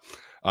 Yeah.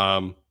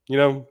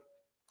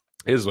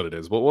 Is what it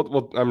is.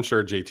 Well, I'm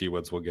sure JT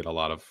Woods will get a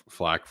lot of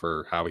flack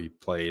for how he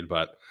played,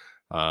 but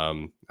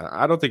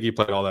I don't think he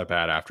played all that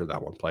bad after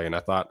that one play. And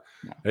I thought,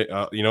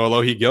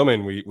 Alohi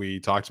Gilman, we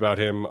talked about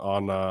him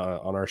on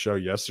our show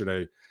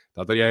yesterday.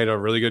 Thought that he had a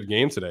really good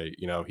game today.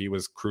 He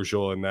was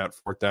crucial in that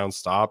 4th down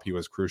stop. He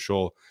was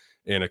crucial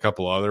in a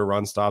couple other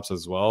run stops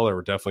as well. There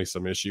were definitely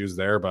some issues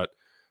there, but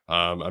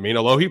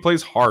Alohi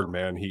plays hard,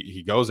 man.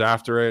 He goes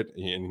after it,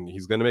 and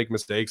he's going to make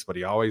mistakes, but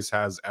he always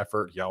has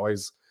effort. He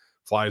always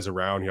flies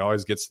around. He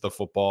always gets the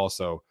football.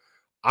 So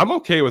I'm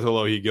okay with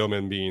Alohi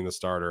Gilman being the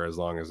starter as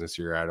long as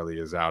Nasir Adderley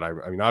is out.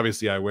 I mean,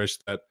 obviously, I wish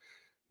that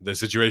the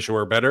situation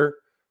were better,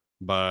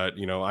 but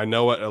I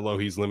know what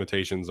Alohi's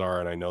limitations are,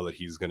 and I know that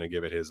he's going to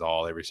give it his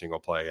all every single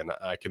play, and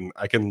I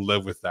can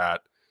live with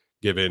that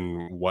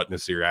given what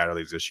Nasir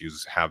Adderley's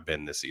issues have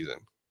been this season.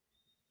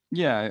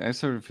 Yeah, I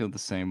sort of feel the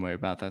same way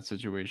about that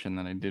situation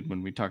that I did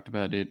when we talked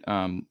about it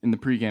in the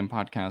pregame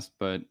podcast,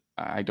 but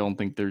I don't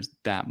think there's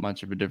that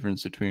much of a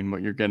difference between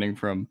what you're getting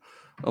from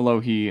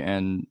Alohi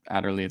and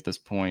Adderley at this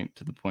point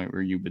to the point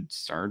where you would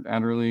start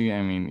Adderley.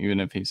 I mean, even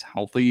if he's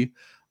healthy,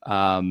 there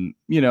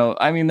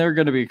are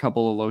going to be a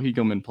couple of Alohi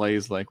Gilman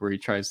plays like where he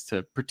tries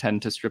to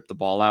pretend to strip the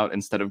ball out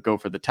instead of go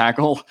for the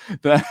tackle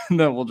that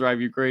will drive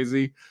you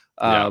crazy.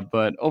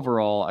 But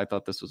overall, I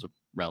thought this was a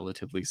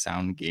relatively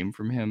sound game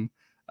from him.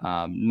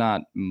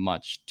 Not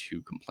much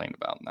to complain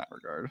about in that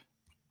regard.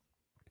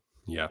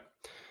 Yeah,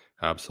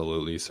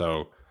 absolutely.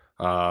 So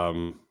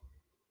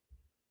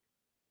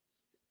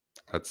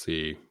let's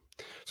see.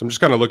 So I'm just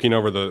kind of looking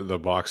over the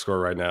box score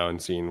right now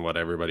and seeing what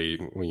everybody,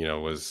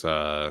 was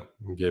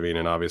giving.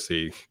 And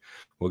obviously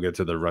we'll get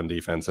to the run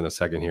defense in a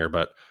second here,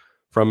 but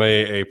from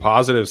a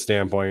positive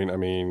standpoint, I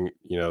mean,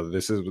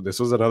 this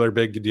was another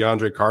big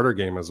DeAndre Carter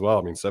game as well.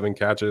 I mean, 7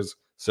 catches,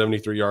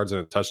 73 yards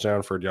and a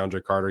touchdown for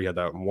DeAndre Carter. He had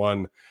that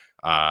one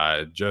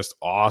just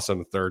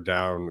awesome 3rd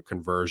down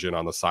conversion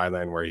on the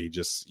sideline where he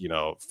just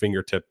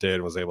fingertipped it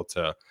and was able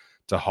to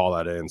haul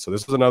that in. So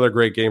this was another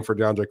great game for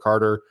DeAndre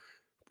Carter.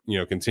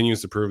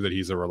 Continues to prove that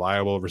he's a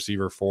reliable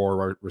receiver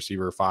 4,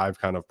 receiver 5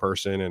 kind of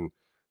person, and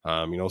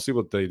we'll see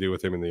what they do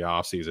with him in the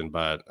offseason.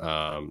 But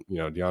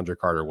DeAndre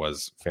Carter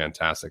was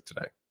fantastic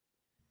today.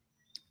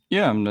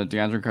 Yeah,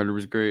 DeAndre Carter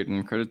was great,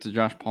 and credit to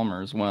Josh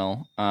Palmer as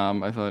well.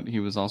 I thought he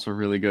was also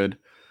really good.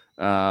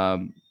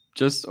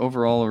 Just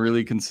overall a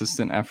really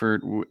consistent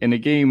effort in a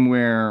game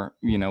where,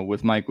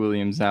 with Mike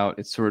Williams out,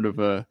 it's sort of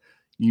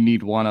you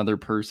need one other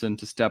person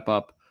to step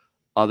up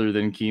other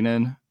than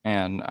Keenan.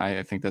 And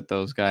I think that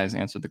those guys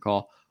answered the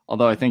call.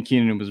 Although I think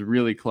Keenan was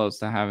really close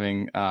to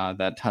having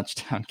that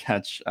touchdown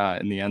catch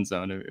in the end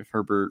zone. If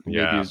Herbert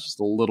maybe is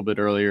just a little bit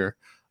earlier,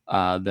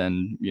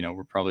 then,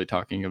 we're probably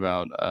talking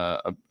about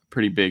a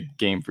pretty big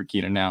game for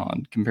Keenan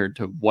Allen compared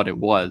to what it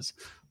was.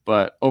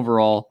 But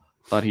overall,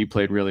 thought he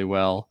played really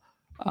well.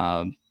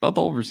 But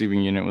the whole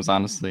receiving unit was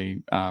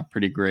honestly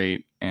pretty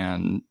great.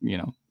 And,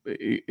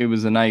 it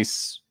was a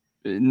nice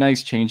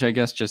nice change, I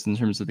guess, just in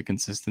terms of the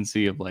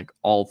consistency of like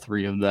all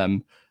three of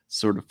them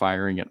sort of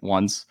firing at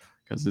once.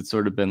 Because it's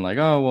sort of been like,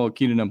 oh, well,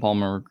 Keenan and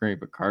Palmer were great,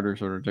 but Carter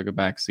sort of took a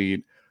back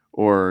seat.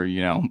 Or,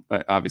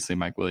 obviously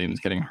Mike Williams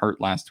getting hurt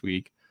last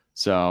week.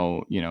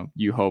 So,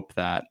 you hope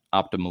that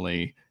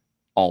optimally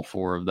all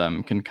four of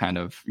them can kind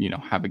of,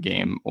 have a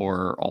game,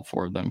 or all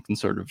four of them can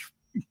sort of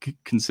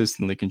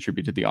consistently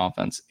contribute to the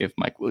offense if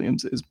Mike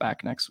Williams is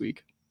back next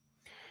week.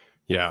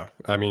 Yeah.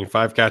 I mean,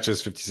 5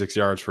 catches, 56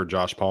 yards for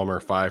Josh Palmer,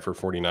 5 for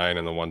 49,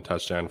 and the 1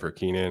 touchdown for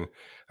Keenan.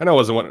 I know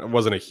it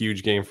wasn't a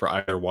huge game for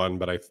either one,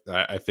 but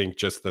I think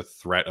just the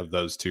threat of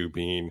those two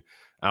being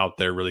out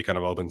there really kind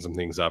of opened some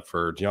things up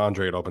for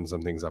DeAndre. It opened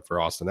some things up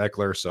for Austin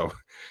Eckler. So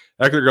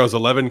Eckler goes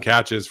 11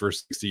 catches for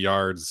 60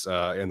 yards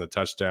and the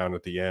touchdown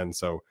at the end.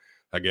 So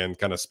again,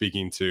 kind of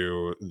speaking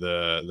to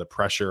the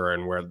pressure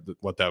and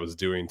what that was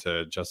doing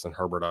to Justin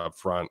Herbert up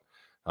front.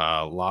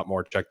 A lot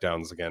more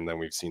checkdowns again than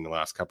we've seen the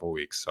last couple of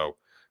weeks. So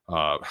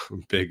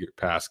big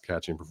pass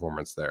catching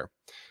performance there.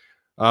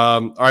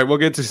 All right, we'll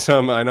get to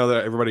some. I know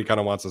that everybody kind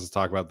of wants us to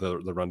talk about the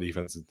run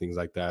defense and things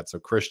like that. So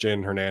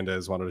Christian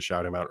Hernandez, wanted to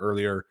shout him out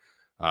earlier.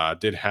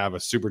 Did have a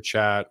super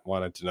chat,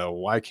 wanted to know,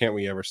 why can't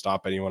we ever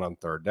stop anyone on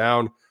third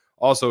down?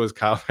 Also, is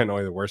Kyle Van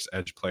Noy the worst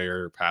edge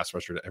player, pass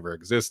rusher to ever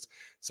exist?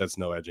 Sets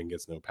no edge and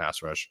gets no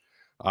pass rush.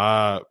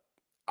 Kyle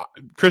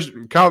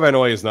Van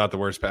Noy is not the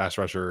worst pass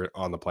rusher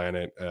on the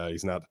planet.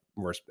 He's not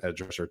the worst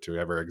edge rusher to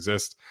ever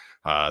exist.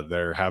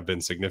 There have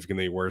been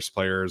significantly worse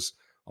players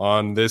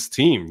on this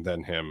team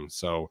than him.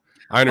 So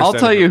I understand.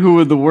 I'll tell you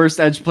who the worst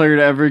edge player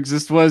to ever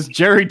exist was: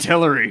 Jerry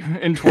Tillery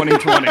in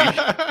 2020.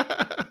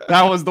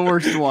 That was the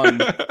worst one.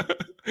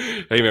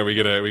 Hey man, we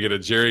get a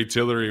Jerry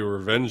Tillery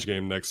revenge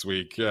game next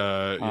week.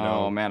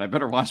 Man, I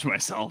better watch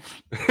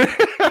myself.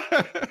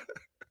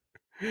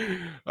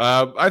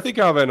 I think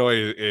Kyle Van Noy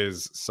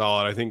is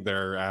solid. I think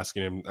they're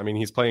asking him. I mean,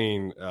 he's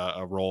playing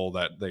a role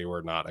that they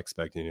were not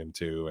expecting him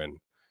to,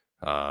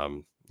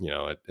 and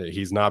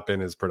he's not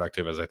been as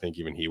productive as I think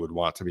even he would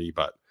want to be.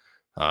 But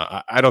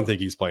I don't think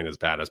he's playing as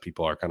bad as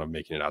people are kind of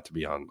making it out to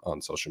be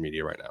on social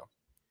media right now.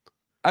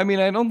 I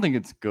mean, I don't think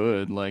it's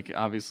good. Like,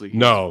 obviously,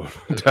 no,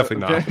 definitely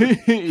not.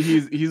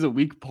 he's a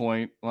weak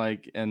point.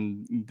 Like,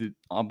 and the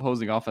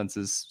opposing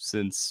offenses,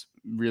 since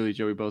really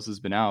Joey Bosa's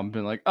been out, and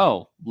been like,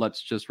 oh,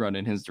 let's just run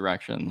in his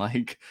direction.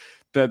 Like,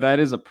 that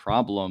is a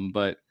problem.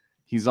 But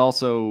he's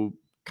also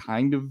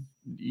kind of,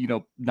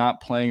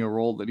 not playing a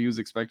role that he was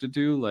expected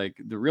to. Like,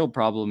 the real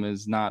problem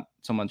is not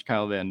so much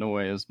Kyle Van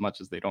Noy as much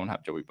as they don't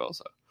have Joey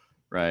Bosa.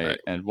 Right.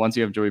 And once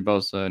you have Joey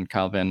Bosa and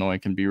Kyle Van Noy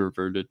can be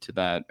reverted to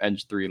that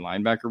edge 3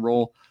 linebacker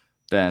role,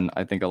 then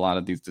I think a lot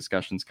of these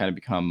discussions kind of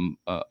become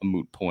a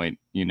moot point,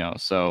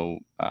 So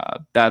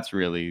that's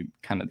really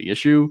kind of the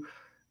issue.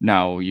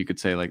 Now, you could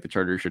say like the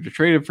Chargers should have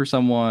traded for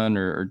someone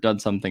or done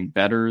something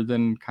better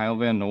than Kyle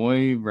Van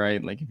Noy,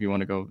 right? Like, if you want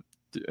to go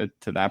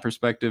to that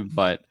perspective,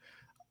 but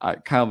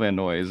Kyle Van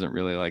Noy isn't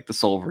really like the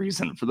sole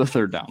reason for the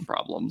third down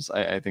problems.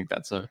 I think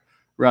that's a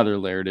rather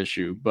layered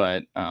issue,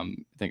 but I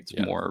think it's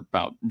more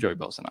about Joey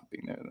Bosa not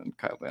being there than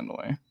Kyle Van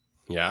Noy.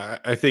 Yeah,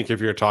 I think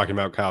if you're talking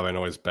about Kyle Van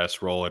Noy's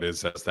best role, it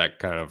is as that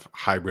kind of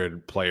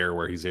hybrid player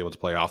where he's able to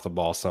play off the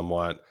ball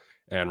somewhat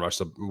and rush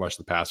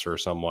the passer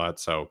somewhat.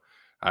 So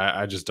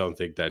I just don't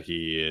think that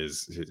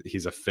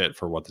he's a fit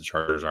for what the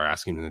Chargers are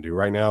asking him to do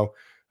right now.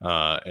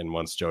 And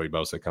once Joey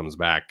Bosa comes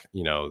back,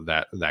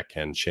 that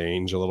can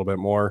change a little bit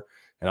more.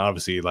 And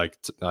obviously, like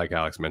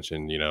Alex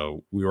mentioned,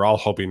 we were all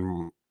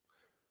hoping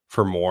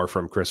for more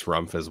from Chris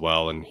Rumph as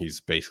well, and he's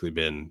basically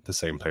been the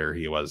same player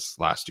he was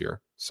last year.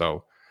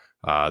 So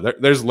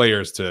there's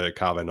layers to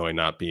Kyle Van Noy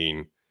not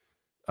being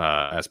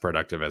as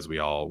productive as we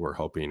all were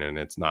hoping, and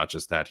it's not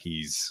just that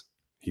he's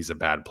a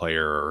bad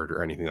player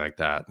or anything like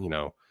that.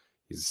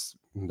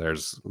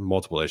 There's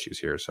multiple issues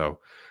here. So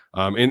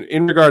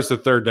in regards to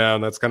third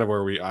down, that's kind of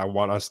where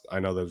I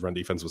know the run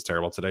defense was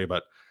terrible today,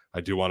 but I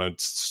do want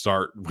to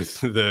start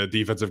with the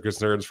defensive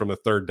concerns from the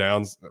third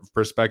downs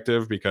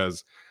perspective,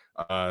 because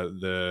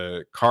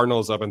the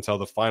Cardinals, up until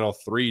the final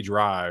 3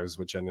 drives,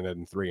 which ended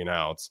in 3 and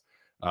outs,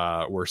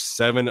 were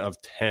 7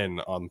 of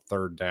 10 on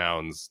third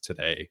downs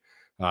today.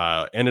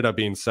 Ended up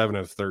being 7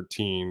 of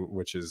 13,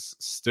 which is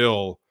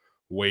still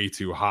way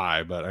too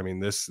high. But I mean,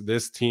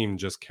 this team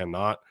just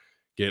cannot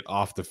get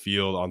off the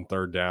field on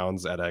third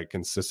downs at a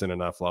consistent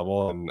enough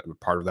level, and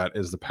part of that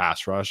is the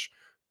pass rush.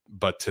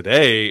 But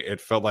today,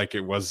 it felt like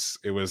it was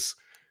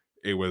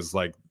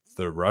like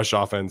the rush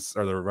offense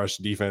or the rush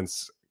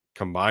defense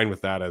combined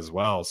with that as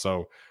well.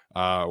 So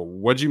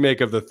what'd you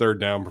make of the third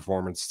down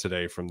performance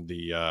today from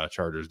the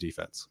Chargers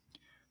defense?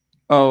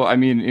 Oh, I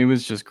mean, it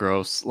was just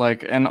gross.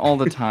 Like, and all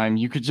the time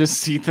you could just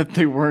see that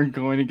they weren't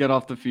going to get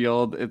off the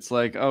field. It's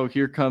like, oh,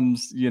 here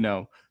comes,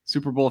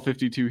 Super Bowl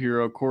 52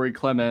 hero Corey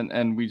Clement,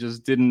 and we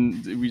just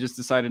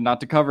decided not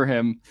to cover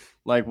him.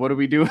 Like, what are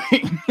we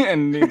doing?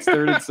 And it's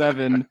 3rd and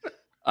 7.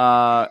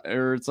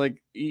 Or it's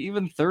like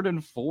even 3rd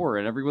and 4,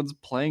 and everyone's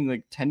playing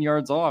like 10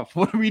 yards off.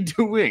 What are we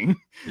doing?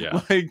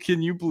 Yeah. Like,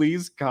 can you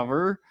please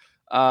cover?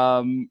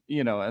 And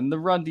the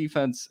run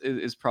defense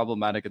is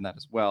problematic in that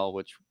as well,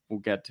 which we'll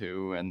get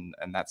to, and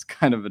that's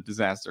kind of a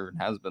disaster. It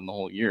has been the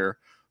whole year.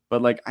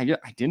 But like I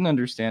didn't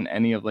understand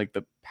any of like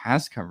the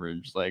pass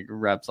coverage, like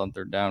reps on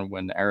third down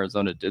when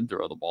Arizona did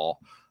throw the ball.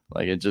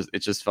 Like it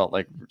just felt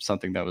like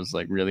something that was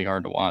like really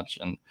hard to watch.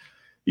 And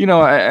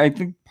I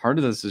think part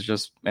of this is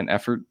just an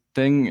effort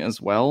thing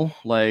as well.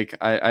 Like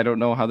I don't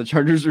know how the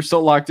Chargers are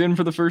so locked in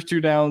for the first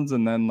 2 downs,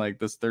 and then like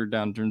this third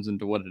down turns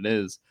into what it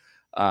is,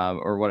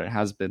 or what it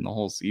has been the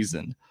whole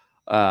season.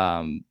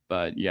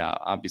 But yeah,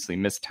 obviously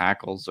missed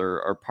tackles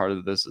are part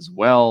of this as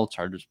well.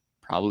 Chargers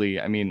probably,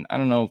 I mean, I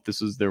don't know if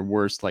this was their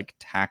worst like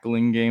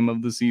tackling game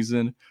of the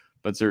season,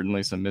 but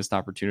certainly some missed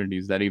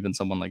opportunities that even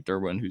someone like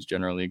Derwin, who's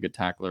generally a good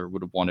tackler,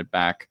 would have wanted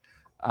back.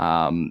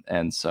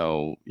 And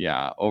so,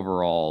 yeah,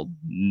 overall,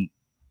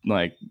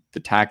 like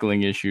the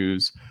tackling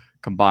issues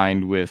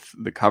combined with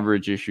the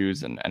coverage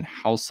issues and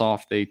how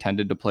soft they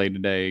tended to play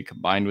today,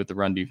 combined with the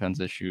run defense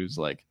issues,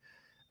 like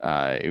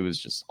it was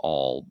just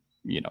all,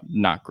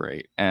 not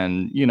great.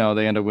 And,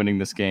 they end up winning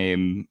this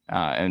game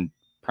and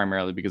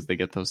primarily because they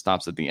get those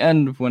stops at the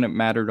end when it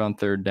mattered on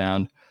third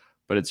down.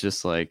 But it's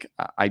just like,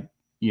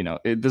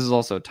 this is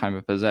also a time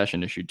of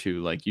possession issue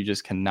too. Like you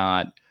just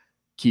cannot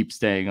keep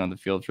staying on the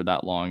field for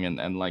that long.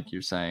 And like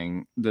you're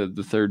saying,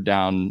 the third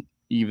down,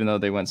 even though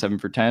they went 7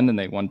 for 10 and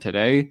they won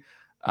today,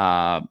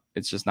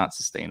 it's just not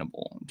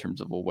sustainable in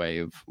terms of a way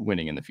of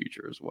winning in the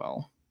future as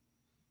well.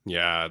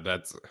 Yeah,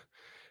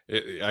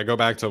 I go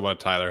back to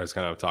what Tyler has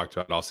kind of talked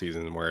about all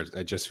season, where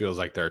it just feels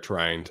like they're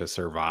trying to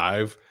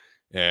survive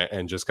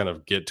and just kind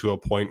of get to a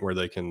point where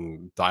they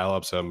can dial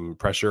up some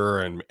pressure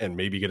and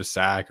maybe get a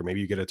sack or maybe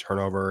you get a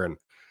turnover.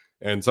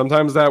 And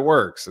sometimes that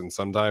works. And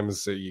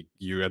sometimes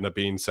you end up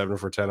being 7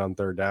 for 10 on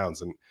third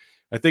downs. And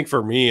I think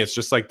for me, it's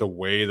just like the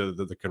way that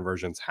the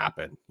conversions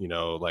happen,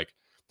 like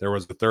there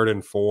was the 3rd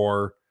and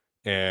 4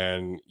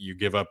 and you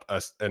give up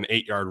an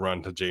 8-yard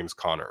run to James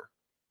Conner.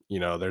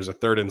 There's a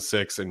 3rd and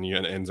 6 and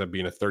it ends up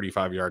being a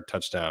 35-yard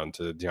touchdown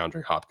to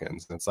DeAndre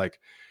Hopkins. And it's like,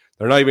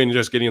 they're not even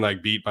just getting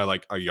like beat by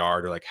like a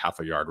yard or like half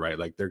a yard, right?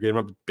 Like they're giving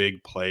up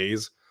big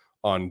plays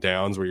on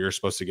downs where you're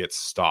supposed to get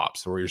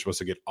stops or where you're supposed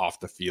to get off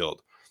the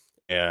field.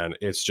 And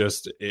it's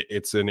just,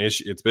 it's an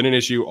issue. It's been an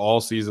issue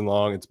all season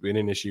long. It's been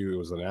an issue. It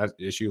was an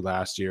issue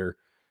last year.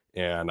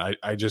 And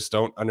I just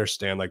don't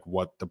understand like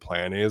what the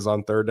plan is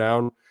on third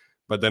down.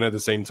 But then at the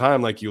same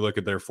time, like you look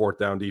at their 4th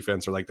down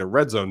defense or like their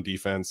red zone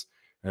defense,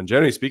 and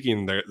generally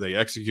speaking, they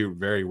execute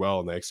very well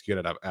and they execute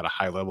at a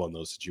high level in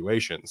those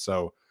situations.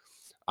 So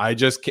I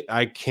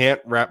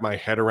can't wrap my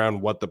head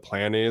around what the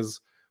plan is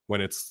when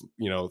it's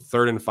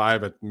 3rd and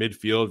 5 at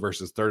midfield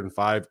versus 3rd and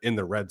 5 in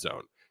the red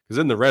zone. Because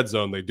in the red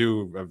zone, they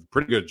do a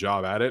pretty good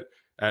job at it.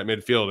 At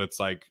midfield, it's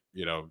like,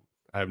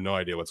 I have no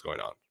idea what's going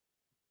on.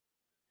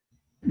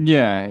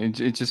 Yeah,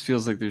 it just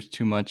feels like there's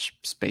too much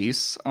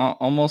space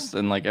almost,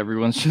 and like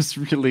everyone's just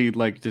really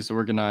like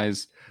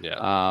disorganized.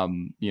 Yeah.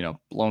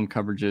 Blown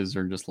coverages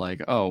are just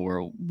like, oh,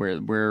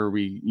 where are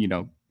we?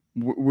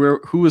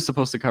 Who is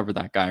supposed to cover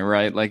that guy,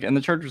 right? Like, and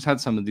the Chargers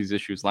had some of these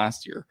issues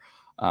last year.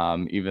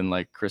 Even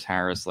like Chris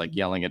Harris like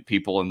yelling at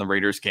people in the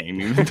Raiders game,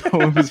 even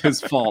though it was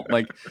his fault.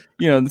 Like,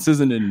 this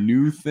isn't a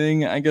new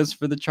thing, I guess,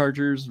 for the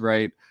Chargers,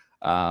 right?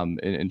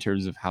 In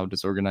terms of how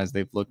disorganized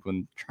they've looked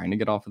when trying to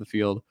get off of the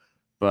field.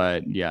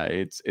 But yeah,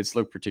 it's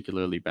looked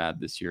particularly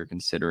bad this year,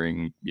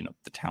 considering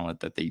the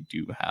talent that they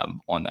do have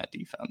on that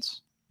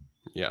defense.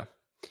 Yeah.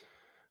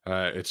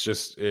 It's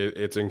just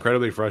it's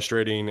incredibly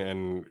frustrating,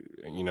 and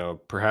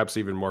perhaps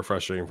even more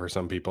frustrating for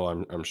some people.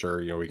 I'm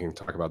sure we can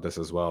talk about this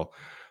as well.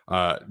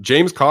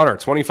 James Conner,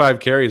 25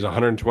 carries,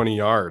 120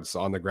 yards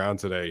on the ground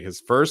today.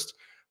 His first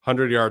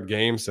 100-yard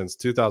game since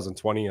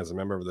 2020 as a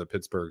member of the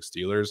Pittsburgh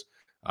Steelers.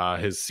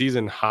 His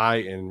season high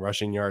in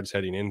rushing yards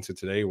heading into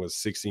today was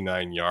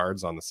 69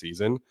 yards on the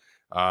season.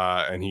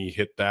 And he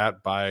hit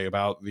that by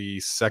about the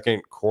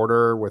second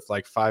quarter with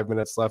like 5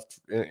 minutes left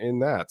in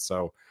that.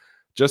 So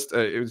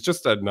it was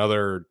just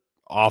another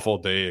awful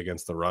day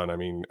against the run. I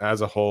mean,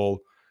 as a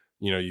whole,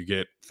 you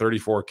get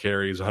 34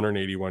 carries,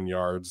 181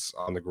 yards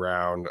on the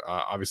ground.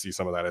 Obviously,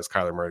 some of that is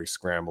Kyler Murray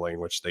scrambling,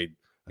 which they,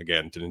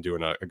 again, didn't do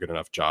a good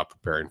enough job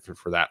preparing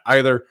for that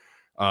either.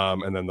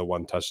 And then the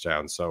 1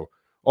 touchdown. So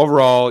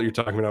overall, you're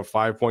talking about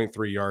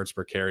 5.3 yards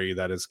per carry.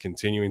 That is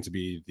continuing to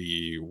be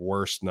the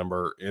worst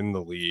number in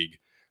the league.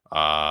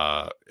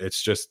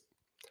 It's just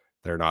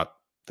they're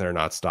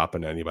not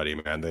stopping anybody,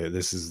 man.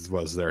 This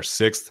was their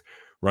 6th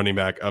running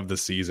back of the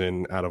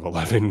season out of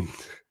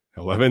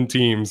 11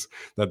 teams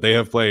that they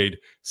have played.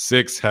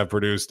 6 have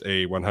produced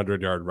a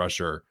 100-yard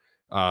rusher.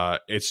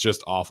 It's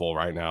just awful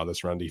right now.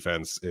 This run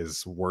defense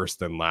is worse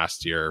than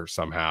last year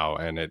somehow,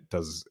 and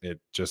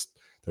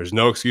there's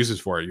no excuses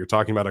for it. You're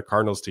talking about a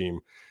Cardinals team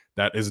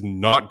that is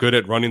not good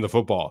at running the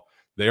football.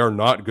 They are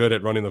not good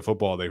at running the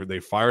football. They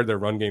fired their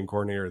run game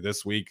coordinator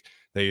this week.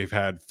 They've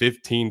had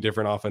 15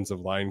 different offensive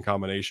line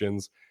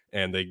combinations,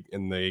 and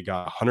they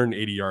got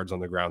 180 yards on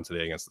the ground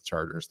today against the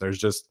Chargers.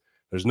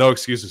 There's no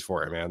excuses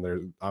for it,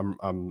 man.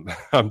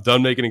 I'm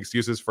done making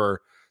excuses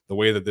for the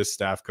way that this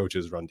staff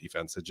coaches run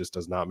defense. It just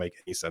does not make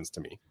any sense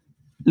to me.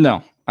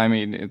 No, I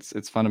mean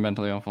it's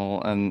fundamentally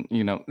awful, and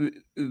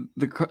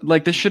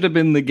this should have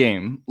been the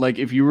game. Like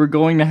if you were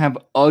going to have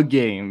a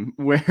game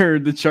where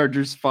the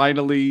Chargers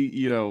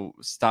finally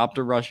stopped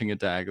a rushing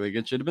attack, like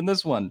it should have been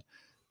this one.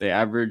 They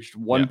averaged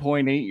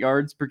 1.8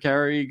 yards per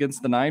carry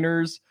against the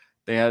Niners.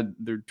 They had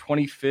their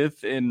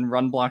 25th in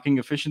run blocking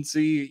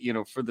efficiency,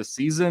 for the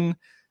season.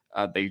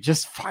 They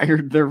just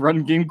fired their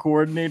run game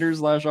coordinator /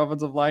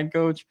 offensive line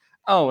coach.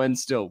 Oh, and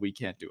still we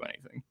can't do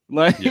anything.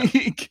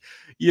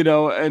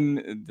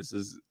 And this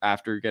is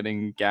after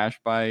getting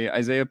gashed by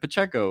Isaiah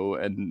Pacheco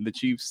and the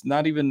Chiefs,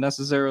 not even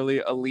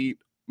necessarily elite,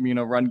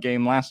 run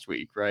game last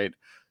week, right?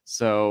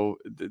 So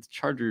the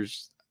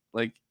Chargers,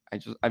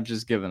 I've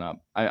just given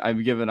up.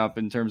 I've given up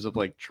in terms of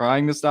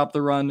trying to stop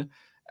the run.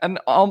 And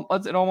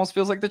it almost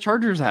feels like the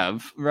Chargers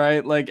have,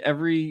 right? Like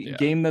every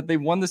game that they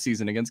won the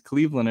season against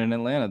Cleveland and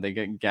Atlanta, they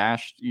get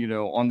gashed,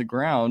 on the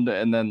ground,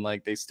 and then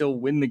they still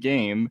win the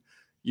game,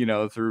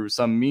 through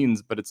some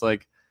means. But it's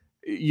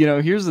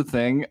here's the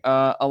thing: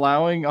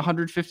 allowing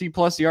 150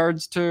 plus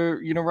yards to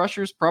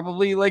rushers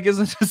probably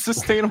isn't a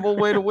sustainable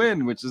way to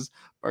win, which is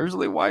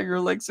partially why you're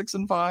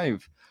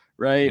 6-5,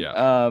 right?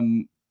 Yeah.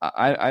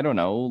 I don't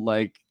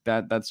know,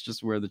 that's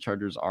just where the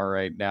Chargers are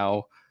right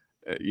now.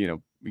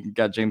 We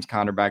got James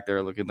Conner back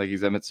there looking like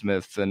he's Emmitt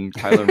Smith, and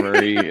Kyler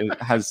Murray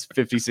has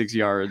 56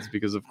 yards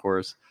because, of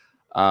course,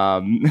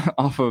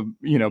 off of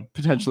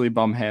potentially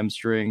bum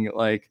hamstring.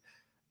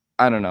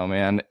 I don't know,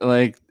 man.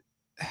 I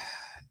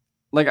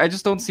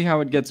just don't see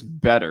how it gets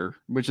better,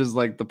 which is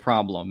the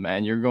problem,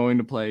 man. You're going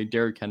to play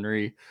Derrick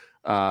Henry,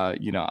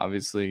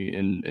 obviously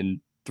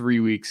in 3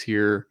 weeks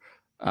here.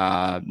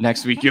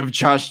 Next week you have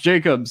Josh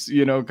Jacobs,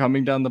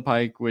 coming down the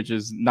pike, which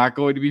is not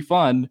going to be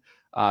fun.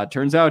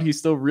 Turns out he's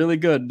still really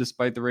good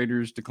despite the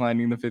Raiders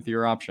declining the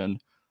 5th-year option.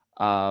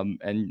 And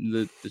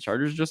the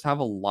Chargers just have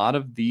a lot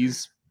of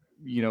these,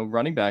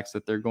 running backs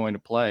that they're going to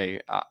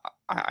play.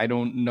 I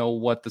don't know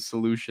what the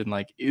solution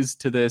is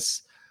to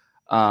this.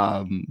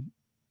 And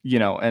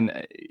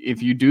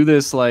if you do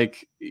this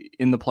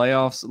in the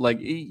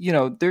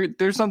playoffs,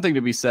 there's something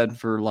to be said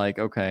for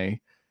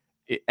okay,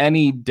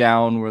 any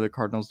down where the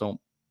Cardinals don't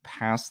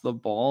pass the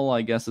ball,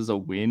 I guess, is a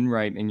win,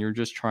 right? And you're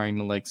just trying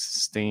to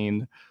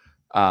sustain.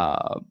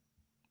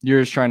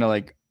 You're just trying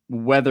to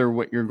weather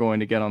what you're going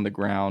to get on the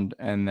ground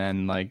and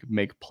then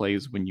make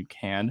plays when you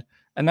can.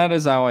 And that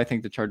is how I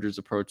think the Chargers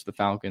approach the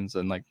Falcons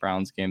and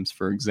Browns games,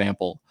 for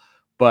example.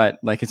 But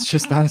it's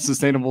just not a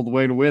sustainable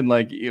way to win.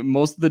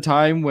 Most of the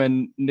time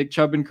when Nick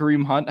Chubb and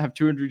Kareem Hunt have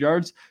 200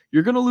 yards,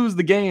 you're going to lose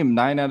the game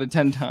 9 out of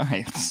 10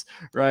 times,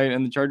 right?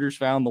 And the Chargers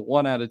found the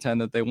 1 out of 10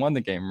 that they won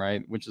the game,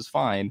 right? Which is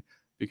fine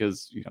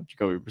because,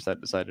 Jacoby Brissett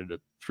decided to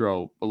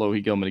throw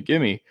Alohi Gilman a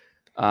gimme.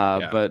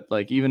 But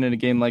even in a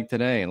game like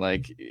today,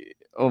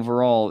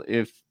 overall,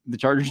 if the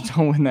Chargers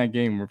don't win that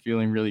game, we're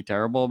feeling really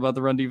terrible about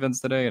the run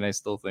defense today. And I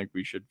still think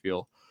we should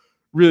feel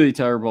really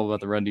terrible about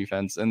the run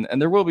defense. And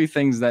there will be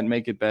things that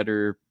make it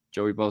better.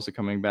 Joey Bosa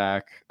coming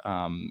back,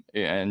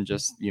 and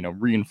just,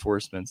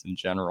 reinforcements in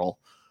general.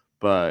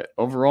 But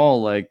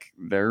overall,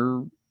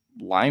 their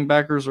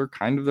linebackers are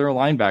kind of their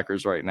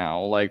linebackers right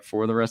now,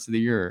 for the rest of the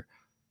year.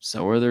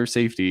 So are their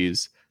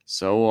safeties.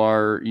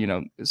 So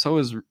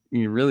is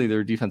really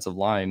their defensive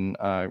line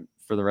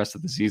for the rest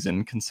of the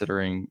season,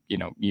 considering,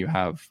 you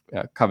have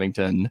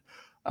Covington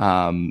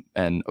and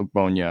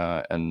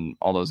Ogbonya and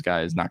all those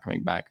guys not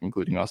coming back,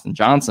 including Austin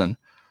Johnson.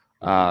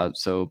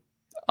 So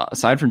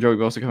aside from Joey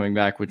Bosa coming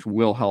back, which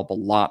will help a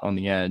lot on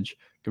the edge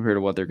compared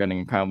to what they're getting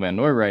in Kyle Van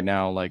Noy right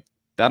now,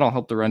 that'll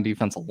help the run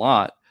defense a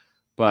lot.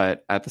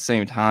 But at the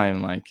same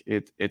time,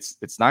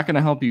 it's not going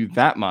to help you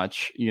that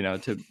much,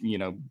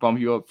 to bump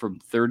you up from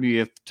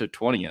 30th to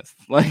 20th.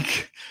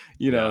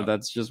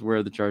 That's just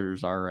where the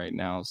Chargers are right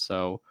now.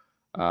 So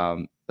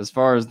as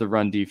far as the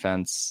run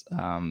defense,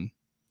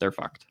 they're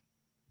fucked.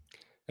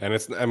 And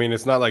it's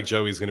not like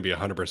Joey's going to be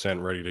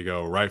 100% ready to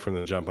go right from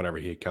the jump whenever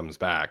he comes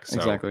back. So,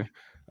 exactly.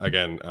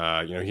 Again,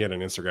 he had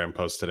an Instagram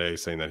post today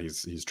saying that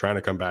he's trying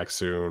to come back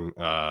soon.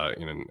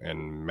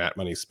 And Matt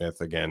Money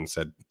Smith again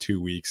said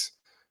 2 weeks.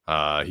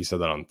 He said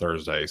that on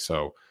Thursday.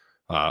 So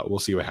we'll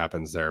see what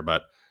happens there.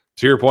 But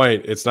to your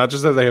point, it's not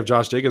just that they have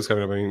Josh Jacobs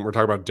coming up. I mean, we're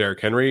talking about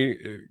Derrick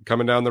Henry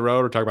coming down the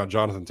road. We're talking about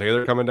Jonathan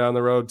Taylor coming down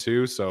the road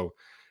too. So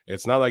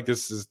it's not like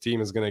this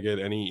team is going to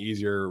get any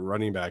easier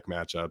running back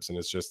matchups. And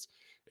it's just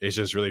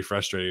really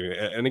frustrating.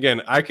 And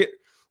again,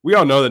 we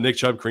all know that Nick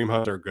Chubb, Kareem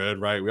Hunt are good,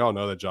 right? We all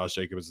know that Josh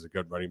Jacobs is a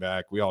good running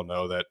back. We all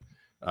know that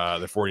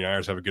the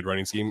 49ers have a good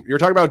running scheme. You're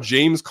talking about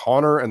James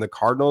Conner and the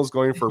Cardinals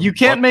going for... You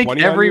can't make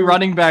every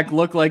running back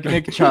look like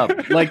Nick Chubb.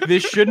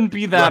 This shouldn't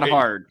be that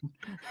hard.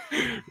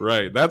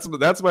 Right. That's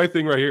my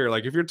thing right here.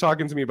 If you're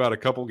talking to me about a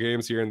couple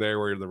games here and there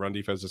where the run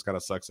defense just kind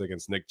of sucks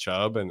against Nick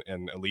Chubb and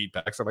elite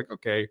backs, I'm like,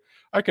 okay,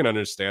 I can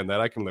understand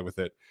that. I can live with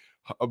it.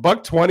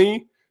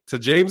 $120 to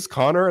James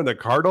Conner and the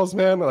Cardinals,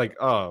 man.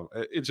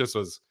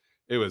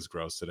 It was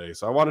gross today.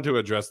 So I wanted to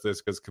address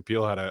this because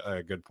Kapil had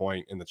a good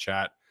point in the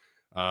chat.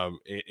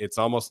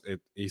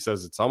 He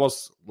says it's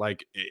almost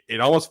like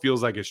it almost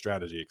feels like a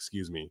strategy.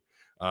 Excuse me.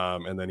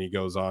 And then he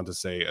goes on to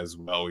say as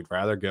well, we'd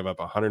rather give up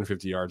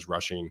 150 yards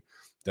rushing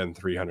than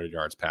 300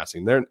 yards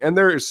passing.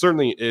 There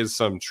certainly is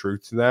some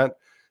truth to that.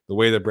 The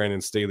way that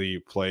Brandon Staley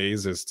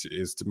plays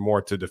is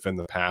more to defend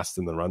the pass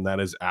than the run. That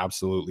is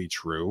absolutely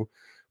true.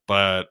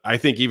 But I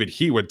think even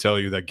he would tell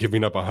you that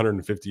giving up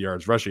 150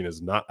 yards rushing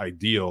is not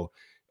ideal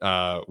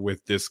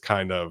with this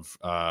kind of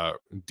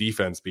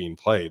defense being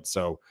played.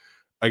 So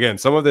again,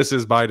 some of this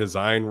is by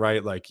design,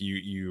 right? Like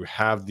you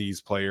have these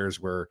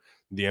players where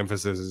the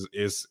emphasis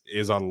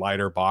is on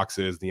lighter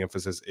boxes. The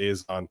emphasis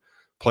is on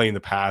playing the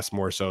pass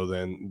more so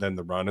than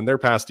the run, and their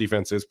pass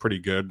defense is pretty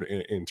good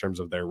in terms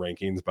of their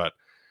rankings. But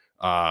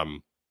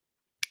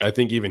I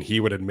think even he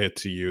would admit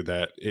to you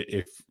that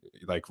if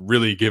like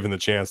really given the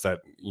chance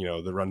that, you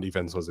know, the run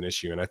defense was an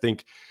issue. And I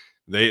think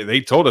they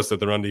told us that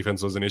the run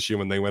defense was an issue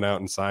when they went out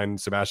and signed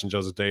Sebastian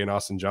Joseph Day and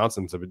Austin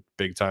Johnson to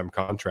big time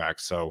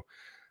contracts. So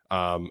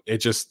it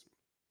just,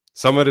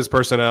 some of it is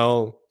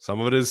personnel,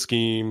 some of it is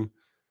scheme,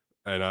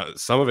 and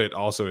some of it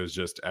also is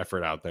just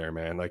effort out there,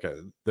 man. Like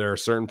there are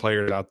certain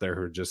players out there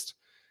who are just,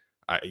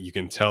 you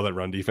can tell that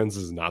run defense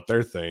is not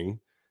their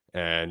thing.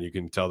 And you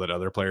can tell that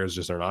other players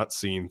just are not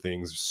seeing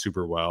things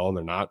super well, and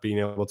they're not being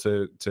able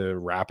to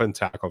wrap and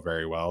tackle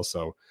very well.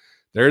 So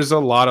there's a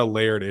lot of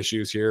layered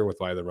issues here with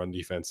why the run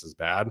defense is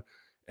bad.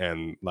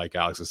 And like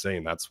Alex is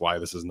saying, that's why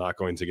this is not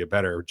going to get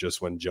better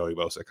just when Joey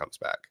Bosa comes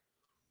back.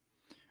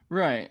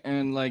 Right.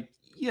 And like,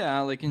 yeah,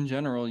 like in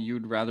general,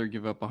 you'd rather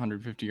give up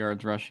 150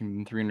 yards rushing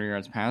than 300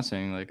 yards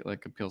passing,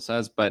 like Appeal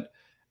says. But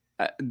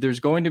there's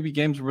going to be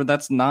games where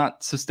that's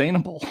not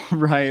sustainable,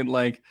 right?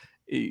 Like,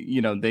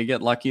 you know, they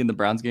get lucky in the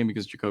Browns game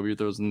because Jacoby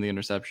throws in the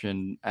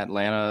interception.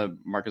 Atlanta,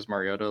 Marcus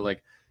Mariota,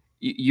 like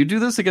you do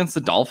this against the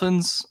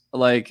Dolphins.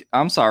 Like,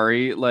 I'm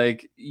sorry.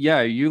 Like,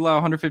 yeah, you allow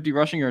 150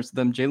 rushing yards to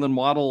them. Jalen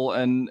Waddle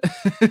and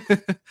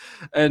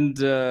and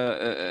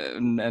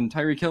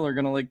Tyreek Hill are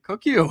gonna like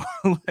cook you.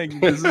 Like,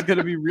 this is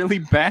gonna be really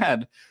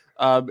bad.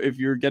 If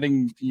you're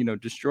getting, you know,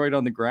 destroyed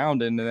on the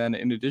ground, and then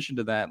in addition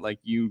to that, like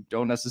you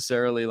don't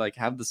necessarily like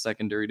have the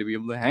secondary to be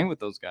able to hang with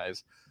those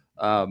guys.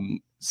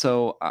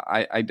 So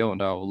I don't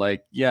know.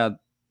 Like, yeah,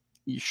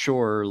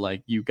 sure,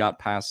 like you got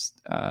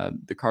past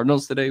the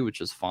Cardinals today, which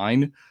is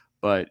fine.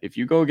 But if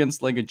you go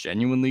against like a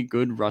genuinely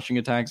good rushing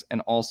attacks,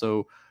 and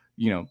also,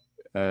 you know,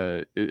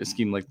 a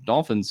scheme like the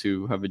Dolphins,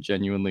 who have a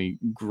genuinely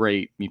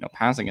great, you know,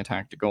 passing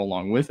attack to go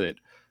along with it,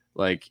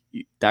 like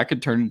that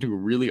could turn into a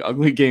really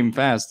ugly game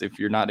fast if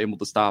you're not able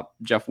to stop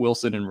Jeff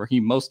Wilson and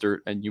Raheem Mostert,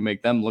 and you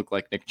make them look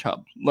like Nick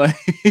Chubb. Like,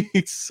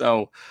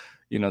 so,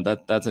 you know,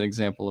 that's an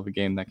example of a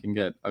game that can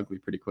get ugly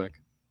pretty quick.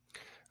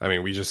 I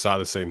mean, we just saw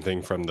the same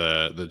thing from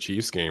the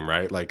Chiefs game,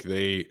 right? Like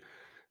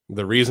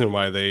the reason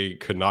why they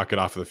could not get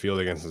off of the field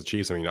against the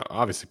Chiefs, I mean,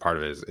 obviously part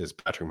of it is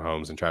Patrick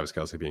Mahomes and Travis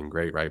Kelce being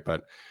great, right?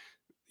 But,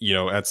 you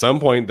know, at some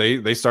point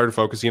they started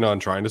focusing on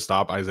trying to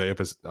stop Isaiah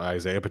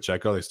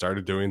Pacheco. They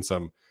started doing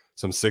some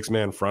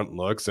 6-man front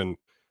looks, and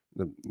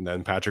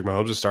then Patrick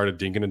Mahomes just started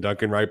dinking and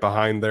dunking right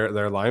behind their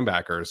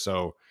linebackers.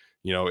 So,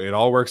 you know, it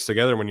all works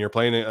together. When you're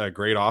playing a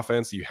great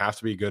offense, you have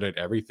to be good at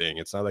everything.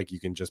 It's not like you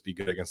can just be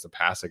good against the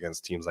pass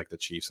against teams like the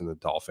Chiefs and the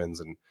Dolphins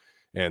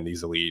and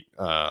these elite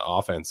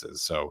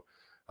offenses. So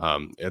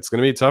it's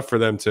going to be tough for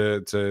them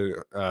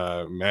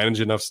to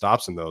manage enough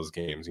stops in those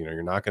games. You know,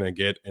 you're not going to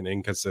get an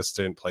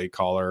inconsistent play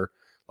caller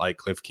like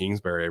Cliff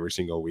Kingsbury every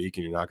single week,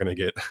 and you're not going to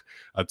get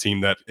a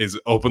team that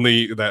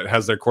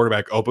has their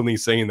quarterback openly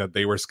saying that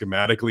they were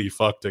schematically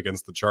fucked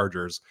against the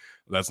Chargers.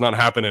 That's not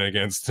happening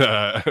against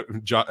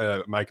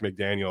Mike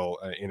McDaniel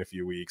in a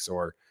few weeks,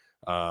 or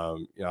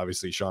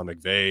obviously Sean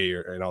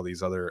McVay and all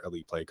these other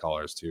elite play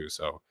callers too.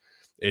 So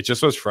it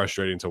just was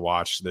frustrating to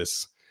watch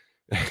this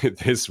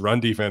run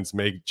defense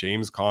make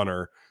James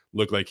Conner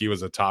look like he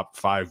was a top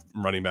 5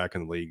 running back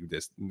in the league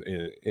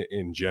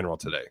in general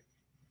today.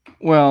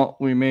 Well,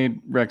 we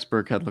made Rex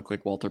Burkhead look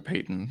like Walter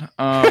Payton.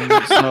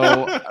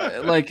 So,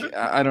 like,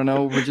 I don't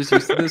know. We're just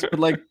used to this. But,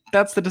 like,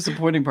 that's the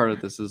disappointing part of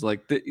this is,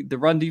 like, the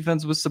run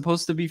defense was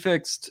supposed to be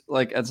fixed,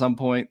 like, at some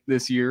point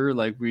this year.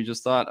 Like, we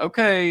just thought,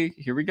 okay,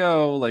 here we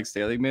go. Like,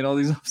 Staley made all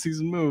these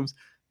offseason moves.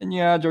 And,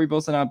 yeah, Joey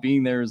Bosa not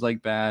being there is,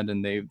 like, bad.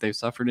 And they've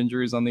suffered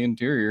injuries on the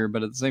interior.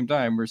 But at the same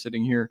time, we're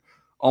sitting here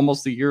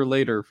almost a year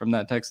later from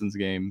that Texans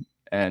game,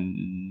 and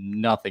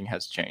nothing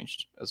has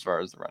changed as far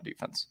as the run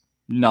defense.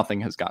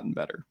 Nothing has gotten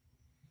better.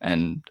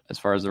 And as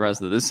far as the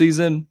rest of this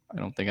season, I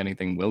don't think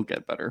anything will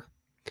get better.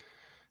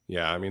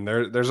 Yeah, I mean,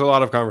 there's a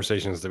lot of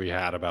conversations to be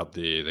had about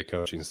the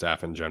coaching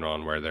staff in general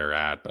and where they're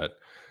at. But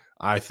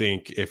I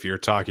think if you're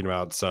talking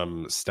about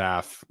some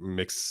staff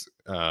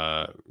mix-ups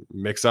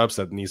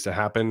that needs to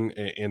happen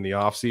in the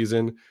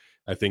offseason,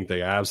 I think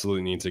they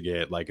absolutely need to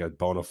get like a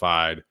bona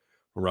fide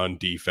run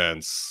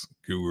defense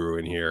guru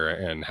in here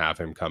and have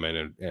him come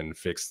in and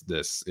fix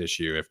this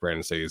issue if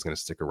Brandon Staley is going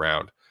to stick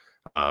around.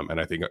 And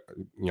I think,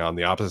 you know, on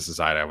the opposite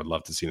side, I would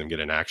love to see them get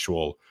an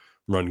actual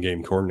run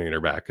game coordinator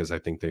back, because I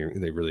think they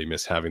really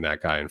miss having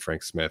that guy in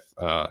Frank Smith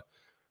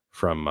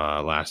from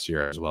last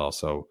year as well.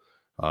 So,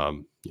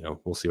 you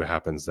know, we'll see what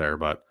happens there.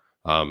 But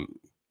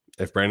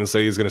if Brandon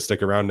Staley is going to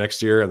stick around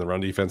next year and the run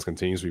defense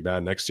continues to be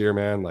bad next year,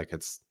 man, like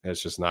it's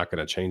just not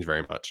going to change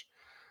very much.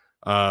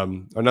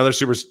 Another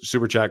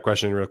super chat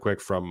question real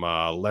quick from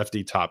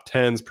Lefty Top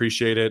Tens.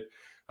 Appreciate it.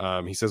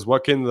 He says,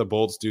 what can the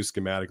Bolts do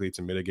schematically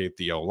to mitigate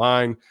the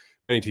O-line?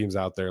 Many teams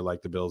out there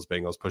like the Bills,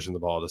 Bengals pushing the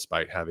ball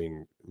despite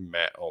having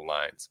met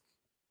O-lines.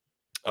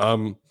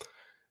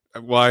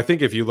 Well, I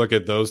think if you look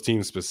at those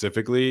teams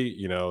specifically,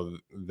 you know,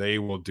 they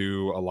will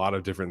do a lot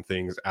of different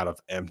things out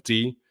of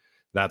empty.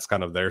 That's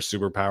kind of their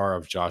superpower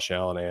of Josh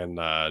Allen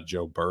and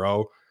Joe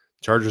Burrow.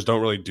 Chargers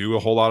don't really do a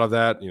whole lot of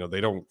that. You know,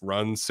 they don't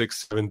run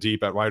 6-7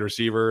 deep at wide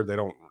receiver. They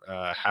don't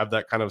have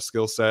that kind of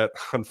skill set,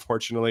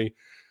 unfortunately.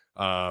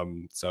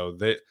 So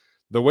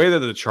the way that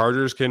the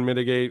Chargers can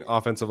mitigate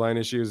offensive line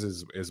issues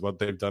is what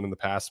they've done in the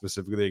past,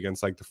 specifically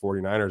against like the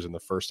 49ers in the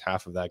first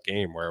half of that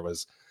game, where it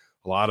was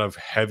a lot of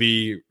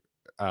heavy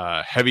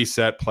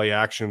set play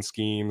action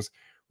schemes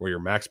where you're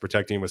max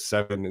protecting with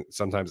 7,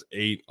 sometimes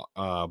 8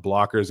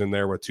 blockers in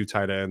there with 2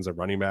 tight ends, a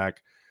running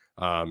back.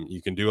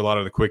 You can do a lot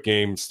of the quick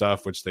game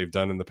stuff, which they've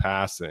done in the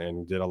past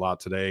and did a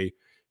lot today.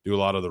 Do a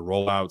lot of the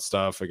rollout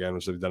stuff, again,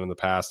 which they've done in the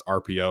past,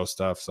 RPO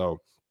stuff. So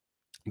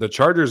the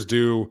Chargers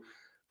do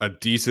a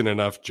decent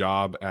enough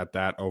job at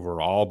that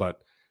overall,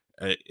 but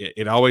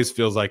it always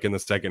feels like in the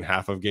second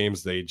half of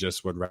games, they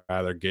just would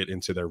rather get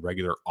into their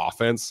regular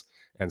offense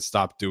and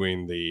stop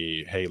doing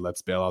the, hey,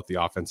 let's bail out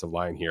the offensive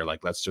line here.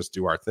 Like, let's just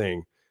do our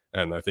thing.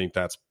 And I think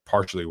that's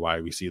partially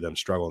why we see them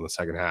struggle in the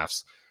second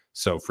halves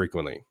so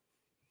frequently.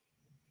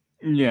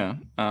 Yeah.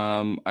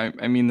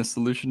 I mean, the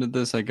solution to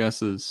this, I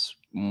guess, is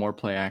more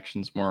play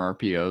actions, more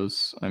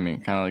RPOs. I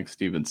mean, kind of like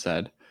Steven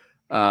said.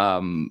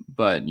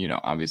 But you know,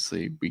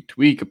 obviously week to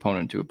week,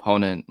 opponent to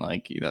opponent,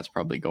 like that's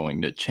probably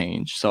going to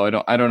change. So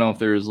I don't know if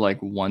there's like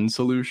one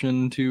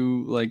solution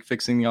to like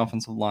fixing the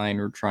offensive line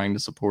or trying to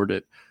support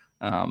it.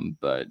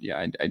 But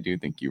yeah, I do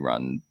think you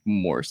run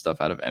more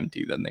stuff out of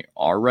empty than they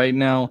are right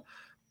now.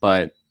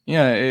 But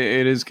yeah,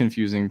 it is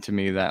confusing to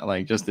me that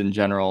like just in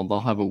general, they'll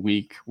have a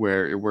week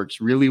where it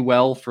works really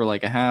well for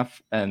like a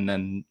half, and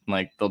then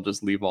like they'll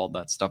just leave all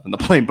that stuff in the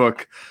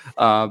playbook,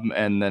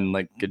 and then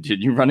like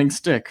continue running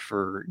stick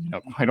for, you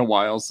know, quite a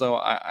while. So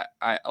I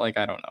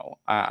don't know.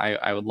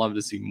 I would love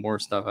to see more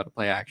stuff out of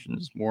play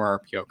actions,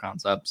 more RPO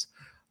concepts.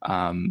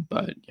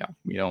 But yeah,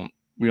 we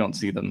don't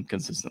see them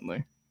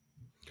consistently.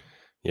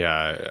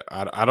 Yeah,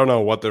 I don't know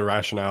what the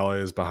rationale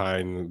is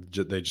behind.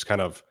 They just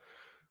kind of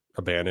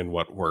abandon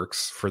what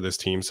works for this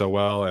team so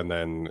well, and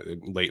then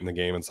late in the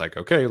game it's like,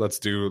 okay, let's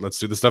do the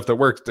stuff that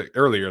worked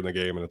earlier in the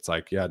game, and it's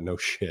like, yeah, no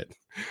shit.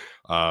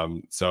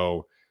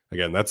 So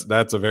again,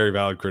 that's a very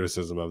valid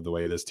criticism of the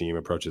way this team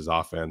approaches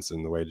offense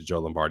and the way Joe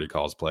Lombardi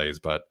calls plays.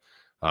 But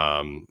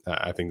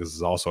I think this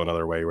is also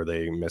another way where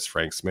they miss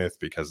Frank Smith,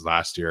 because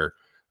last year,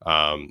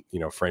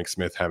 you know, Frank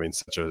Smith having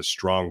such a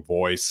strong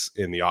voice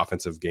in the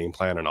offensive game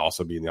plan and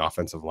also being the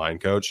offensive line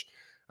coach,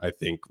 I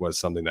think was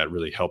something that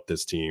really helped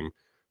this team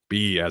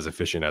be as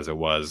efficient as it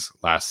was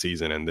last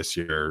season. And this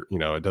year, you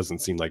know, it doesn't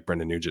seem like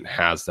Brendan Nugent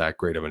has that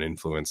great of an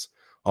influence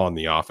on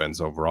the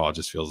offense overall. It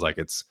just feels like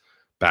it's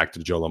back to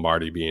Joe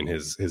Lombardi being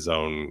his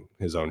own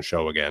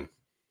show again.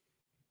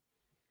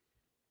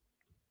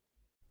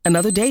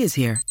 Another day is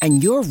here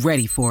and you're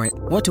ready for it.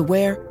 What to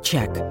wear?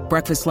 Check.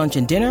 Breakfast, lunch,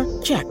 and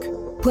dinner? Check.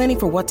 Planning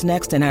for what's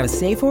next and how to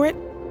save for it?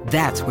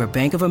 That's where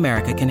Bank of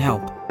America can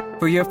help.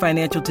 For your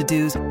financial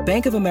to-dos,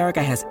 Bank of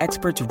America has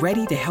experts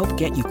ready to help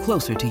get you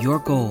closer to your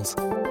goals.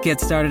 Get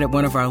started at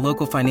one of our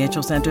local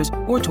financial centers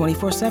or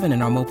 24/7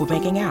 in our mobile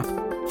banking app.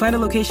 Find a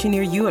location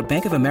near you at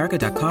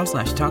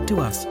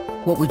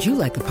bankofamerica.com/talktous. What would you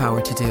like the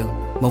power to do?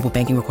 Mobile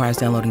banking requires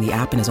downloading the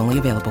app and is only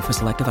available for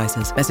select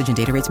devices. Message and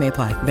data rates may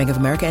apply. Bank of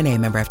America N.A.,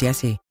 member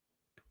FDIC.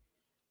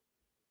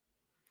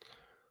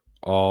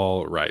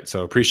 All right.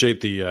 So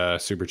appreciate the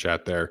super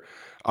chat there.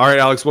 All right,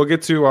 Alex, we'll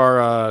get to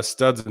our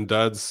studs and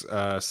duds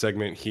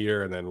segment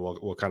here, and then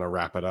we'll kind of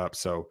wrap it up.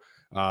 So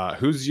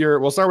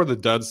we'll start with the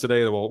duds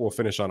today, and we'll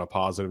finish on a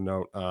positive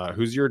note.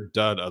 Who's your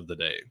dud of the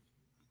day?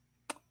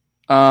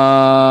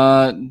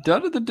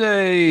 Dud of the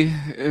day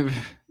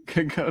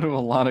could go to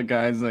a lot of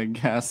guys, I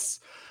guess.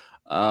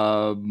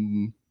 I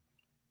mean,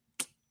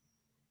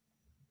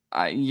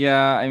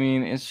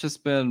 it's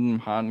just been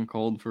hot and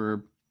cold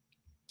for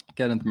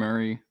Kenneth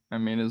Murray. I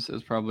mean, is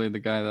probably the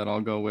guy that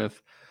I'll go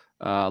with.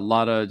 A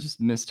lot of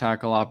just missed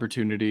tackle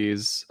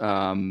opportunities,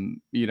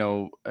 you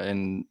know,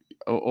 and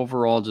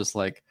overall just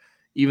like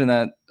even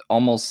that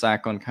almost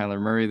sack on Kyler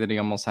Murray that he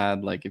almost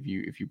had, like if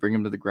you bring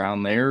him to the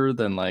ground there,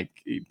 then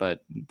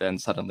but then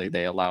suddenly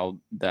they allow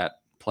that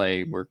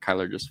play where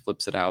Kyler just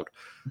flips it out,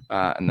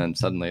 and then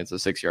suddenly it's a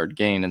 6-yard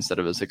gain instead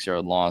of a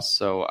 6-yard loss.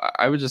 So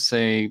I would just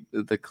say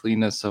the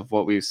cleanness of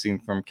what we've seen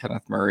from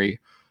Kenneth Murray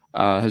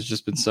has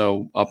just been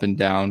so up and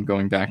down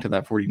going back to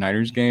that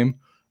 49ers game.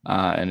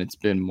 And it's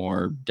been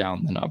more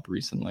down than up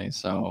recently.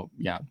 So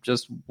yeah,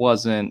 just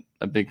wasn't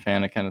a big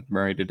fan of Kenneth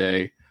Murray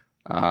today.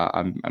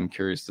 I'm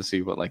curious to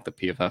see what like the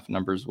PFF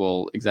numbers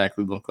will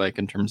exactly look like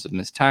in terms of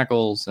missed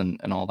tackles and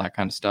all that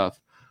kind of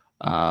stuff.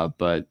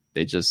 But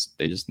they just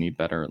need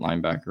better at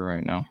linebacker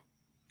right now.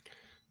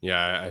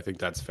 Yeah, I think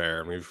that's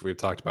fair. We've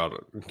talked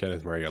about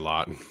Kenneth Murray a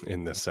lot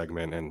in this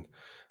segment, and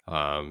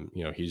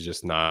he's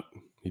just not.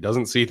 He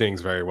doesn't see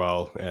things very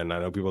well, and I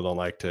know people don't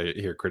like to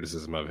hear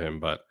criticism of him,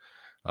 but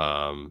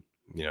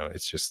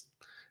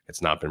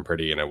it's not been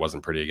pretty, and it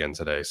wasn't pretty again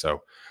today.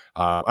 So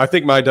I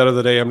think my dud of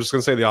the day, I'm just going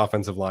to say the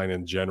offensive line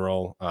in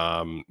general.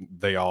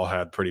 They all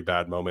had pretty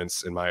bad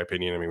moments, in my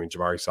opinion. I mean,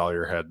 Jabari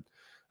Sawyer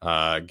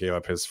gave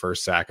up his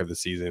first sack of the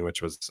season,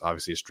 which was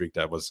obviously a streak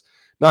that was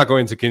not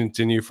going to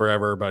continue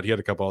forever, but he had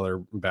a couple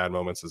other bad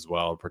moments as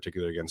well,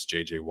 particularly against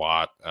JJ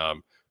Watt,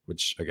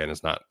 which again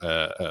is not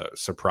a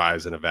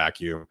surprise in a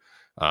vacuum.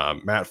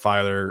 Matt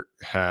Filer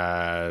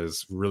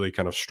has really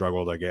kind of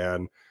struggled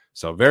again.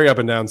 So very up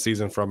and down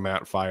season from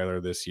Matt Filer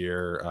this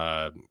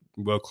year.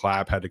 Will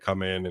Clapp had to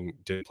come in and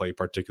didn't play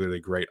particularly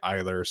great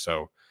either.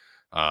 So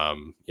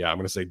I'm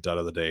going to say dud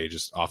of the day,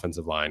 just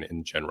offensive line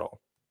in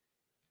general.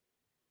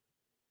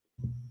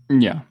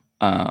 Yeah.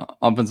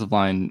 Offensive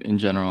line in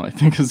general, I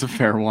think is a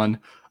fair one,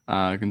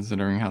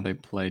 considering how they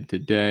played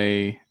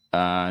today.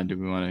 Do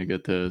we want to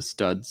get to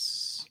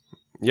studs?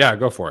 Yeah,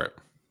 go for it.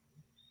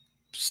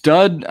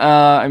 Stud.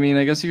 I mean,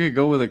 I guess you could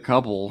go with a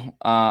couple.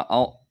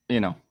 I'll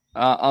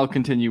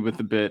continue with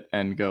the bit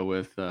and go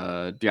with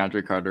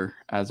DeAndre Carter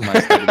as my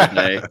stud of the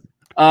day.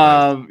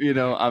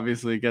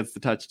 Obviously gets the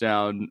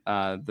touchdown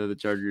that the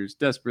Chargers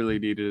desperately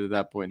needed at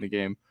that point in the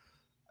game.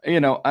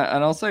 And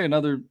I'll say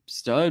another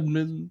stud,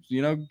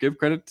 give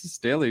credit to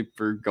Staley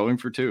for going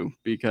for 2,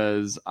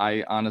 because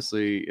I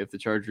honestly, if the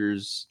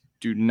Chargers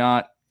do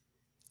not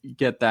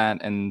get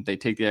that and they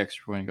take the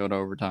extra point and go to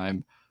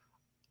overtime,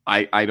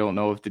 I don't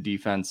know if the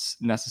defense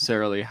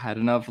necessarily had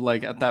enough,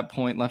 like at that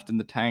point left in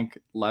the tank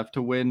left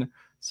to win.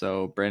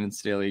 So Brandon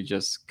Staley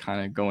just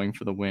kind of going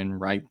for the win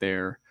right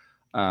there,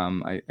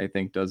 I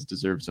think does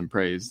deserve some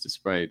praise,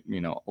 despite,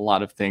 a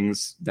lot of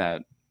things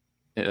that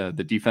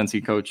the defense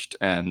he coached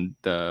and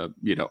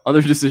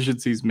other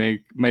decisions he's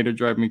made to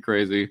drive me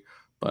crazy,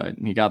 but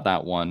he got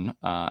that one,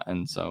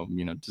 and so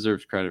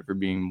deserves credit for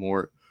being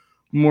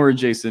more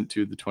adjacent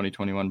to the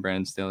 2021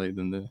 Brandon Staley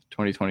than the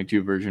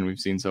 2022 version we've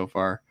seen so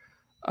far.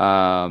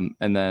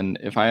 And then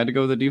if I had to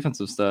go with the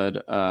defensive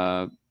stud,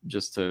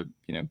 just to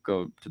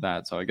go to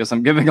that, so I guess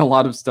I'm giving a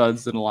lot of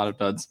studs and a lot of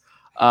duds,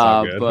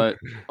 but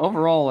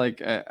overall,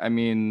 like I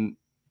mean,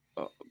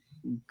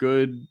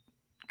 good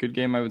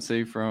game, I would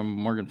say, from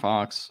Morgan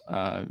Fox. He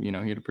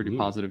had a pretty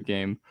positive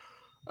game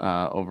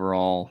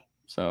overall.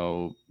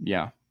 So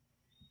yeah,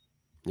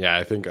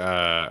 I think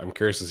I'm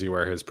curious to see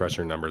where his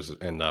pressure numbers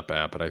end up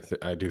at,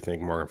 but I do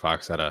think Morgan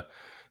Fox had a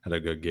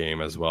good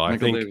game as well. Michael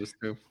I think Davis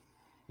too.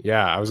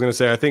 Yeah, I was going to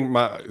say, I think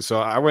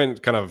I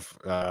went kind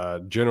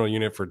of general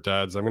unit for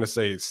duds. I'm going to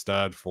say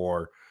stud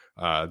for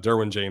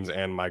Derwin James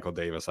and Michael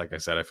Davis. Like I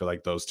said, I feel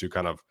like those two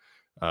kind of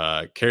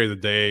carry the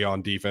day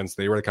on defense.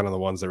 They were kind of the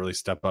ones that really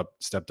stepped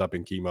up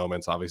in key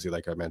moments. Obviously,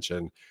 like I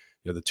mentioned,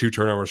 the 2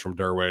 turnovers from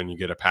Derwin, you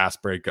get a pass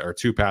break or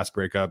 2 pass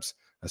breakups,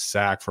 a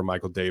sack from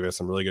Michael Davis,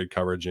 some really good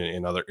coverage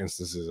in other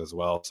instances as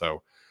well.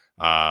 So,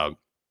 I'd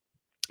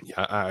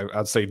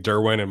say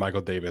Derwin and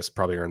Michael Davis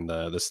probably earned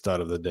the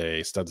studs of the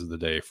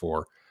day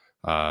for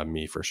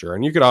me for sure.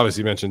 And you could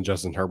obviously mention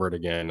Justin Herbert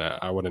again.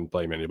 I wouldn't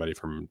blame anybody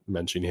for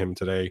mentioning him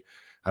today.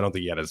 I don't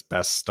think he had his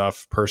best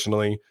stuff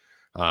personally.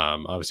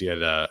 Obviously, he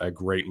had a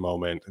great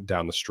moment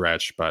down the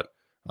stretch, but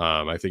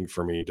I think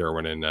for me,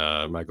 Derwin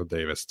and Michael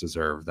Davis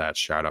deserve that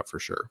shout out for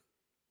sure.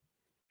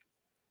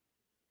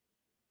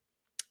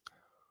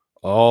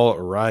 All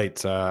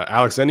right,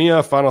 Alex, any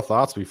final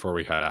thoughts before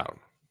we head out?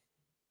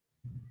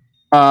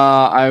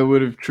 I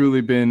would have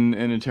truly been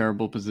in a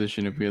terrible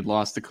position if we had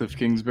lost to Cliff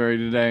Kingsbury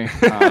today.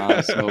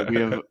 So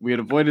we had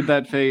avoided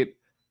that fate.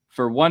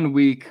 For 1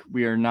 week,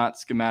 we are not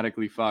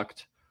schematically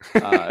fucked,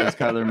 as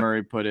Kyler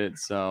Murray put it.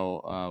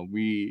 So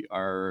we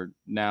are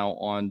now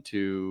on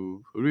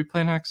to, who do we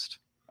play next?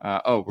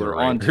 We're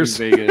on to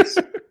Vegas.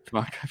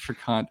 Fuck, I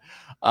forgot.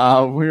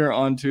 We're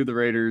on to the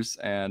Raiders,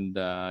 and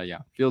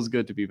feels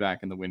good to be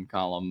back in the win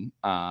column.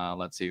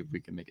 Let's see if we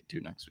can make it 2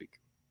 next week.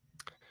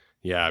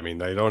 Yeah, I mean,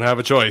 they don't have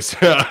a choice.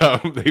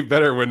 They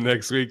better win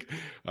next week.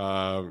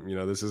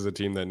 This is a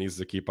team that needs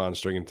to keep on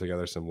stringing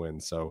together some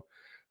wins. So,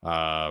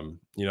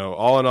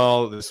 all in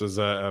all, this was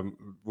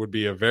would have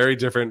been a very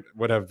different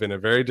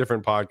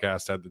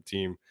podcast had the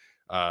team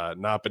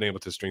not been able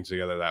to string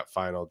together that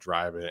final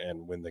drive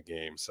and win the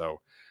game. So,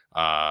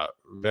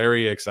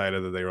 very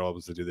excited that they were able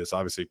to do this.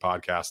 Obviously,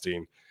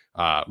 podcasting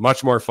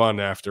much more fun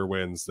after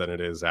wins than it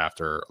is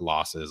after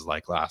losses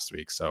like last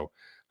week. So,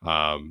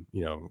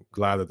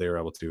 glad that they were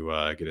able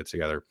to get it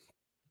together.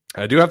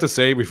 I do have to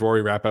say before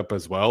we wrap up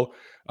as well,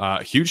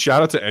 huge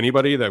shout out to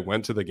anybody that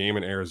went to the game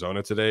in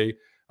Arizona today.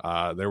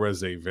 There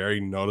was a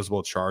very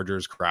noticeable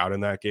Chargers crowd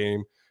in that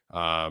game.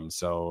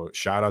 So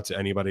shout out to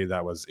anybody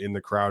that was in the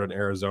crowd in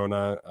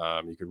Arizona.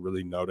 You could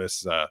really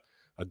notice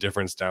a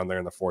difference down there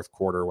in the fourth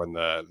quarter when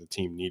the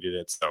team needed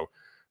it. So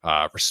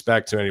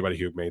respect to anybody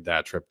who made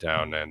that trip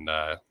down. And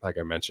like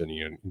I mentioned,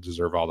 you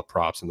deserve all the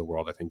props in the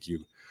world. I think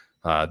you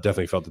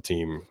definitely felt the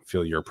team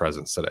feel your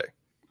presence today.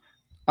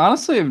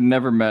 Honestly, I've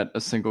never met a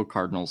single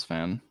Cardinals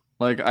fan.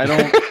 Like I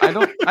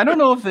don't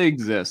know if they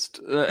exist,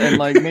 and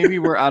like maybe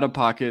we're out of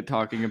pocket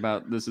talking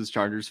about this as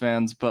Chargers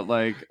fans, but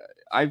like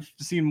I've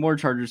seen more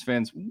Chargers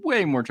fans,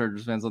 way more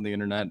Chargers fans on the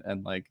internet,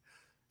 and like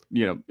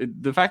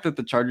the fact that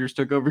the Chargers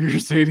took over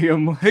your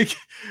stadium, like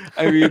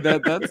I mean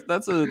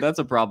that's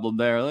a problem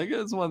there. Like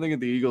it's one thing if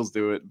the Eagles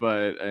do it,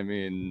 but I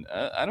mean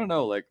I don't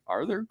know. Like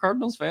are there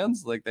Cardinals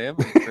fans? Like they have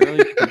a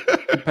fairly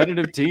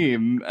competitive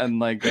team, and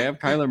like they have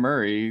Kyler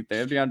Murray, they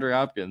have DeAndre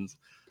Hopkins.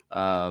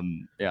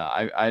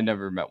 I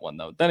never met one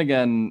though. Then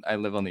again, I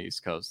live on the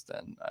East Coast,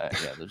 and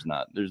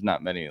there's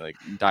not many like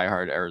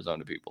diehard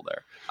Arizona people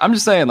there. I'm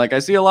just saying, like I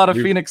see a lot of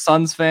Phoenix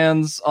Suns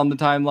fans on the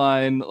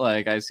timeline.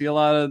 Like I see a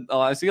lot of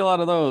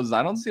those.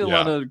 I don't see a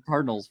lot of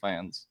Cardinals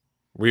fans.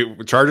 We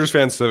Chargers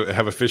fans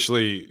have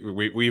officially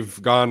we've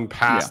gone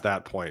past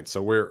that point,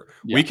 so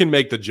we can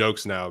make the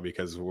jokes now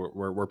because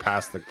we're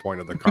past the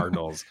point of the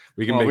Cardinals.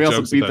 We can make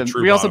jokes.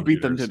 We also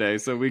beat them today,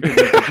 so we can.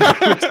 Make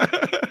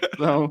the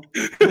so.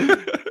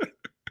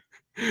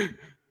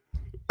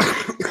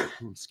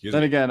 Excuse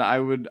then me. again, I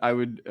would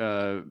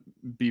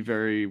be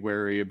very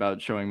wary about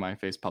showing my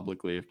face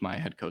publicly if my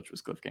head coach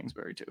was Cliff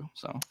Kingsbury too.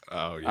 So,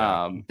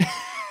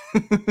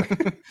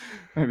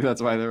 maybe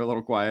that's why they're a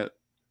little quiet.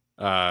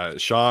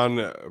 Sean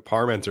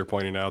Parmenter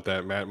pointing out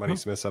that Matt Money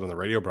Smith said on the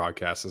radio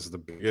broadcast this is the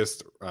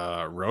biggest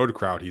road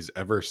crowd he's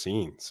ever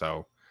seen.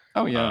 So,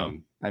 I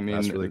mean,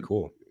 that's really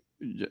cool.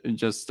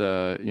 Just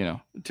to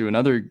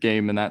another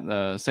game in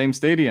that same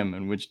stadium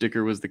in which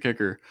Dicker was the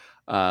kicker.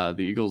 The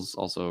Eagles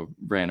also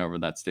ran over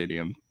that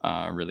stadium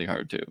really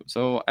hard too.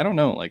 So I don't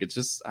know. Like it's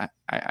just I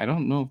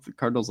don't know if the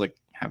Cardinals like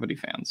have any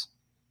fans.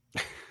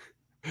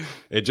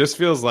 It just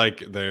feels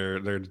like they're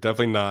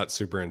definitely not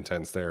super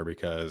intense there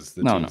because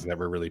the team's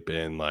never really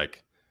been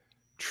like.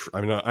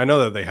 I mean, I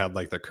know that they had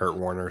like the Kurt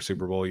Warner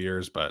Super Bowl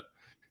years, but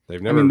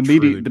they've never. I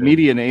mean, the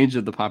median age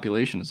of the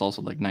population is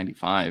also like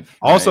 95.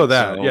 Also, right?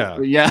 that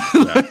so, yeah.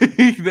 I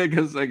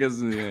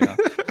guess yeah.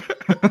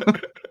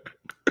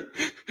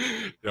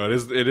 No,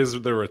 it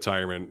is the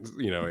retirement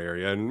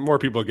area, and more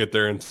people get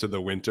there into the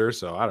winter.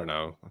 So I don't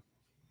know,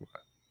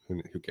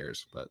 who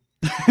cares? But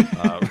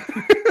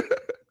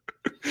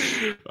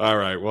all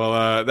right,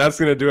 well, that's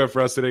gonna do it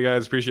for us today,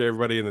 guys. Appreciate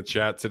everybody in the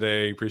chat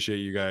today. Appreciate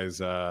you guys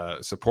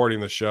supporting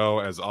the show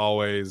as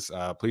always.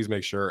 Please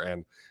make sure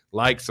and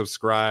like,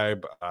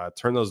 subscribe,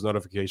 turn those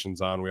notifications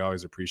on. We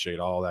always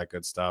appreciate all that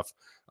good stuff.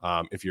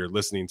 If you're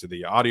listening to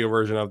the audio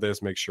version of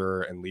this, make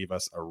sure and leave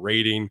us a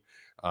rating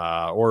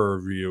or a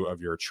review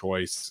of your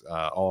choice.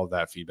 All of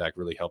that feedback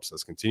really helps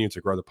us continue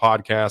to grow the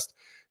podcast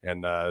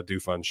and do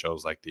fun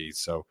shows like these.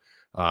 So,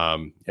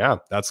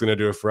 that's going to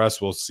do it for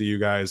us. We'll see you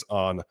guys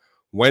on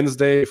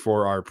Wednesday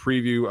for our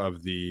preview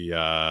of the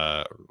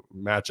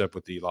matchup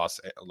with the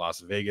Las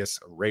Vegas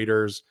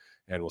Raiders.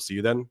 And we'll see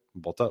you then.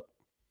 Bolt up.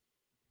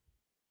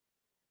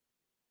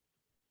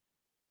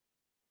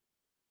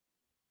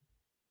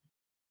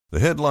 The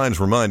headlines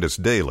remind us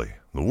daily,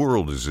 the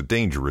world is a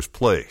dangerous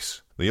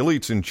place. The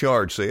elites in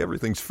charge say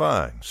everything's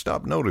fine,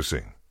 stop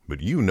noticing.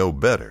 But you know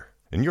better.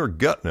 And your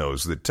gut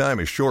knows that time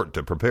is short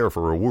to prepare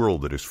for a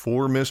world that is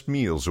 4 missed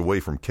meals away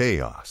from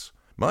chaos.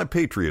 My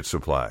Patriot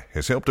Supply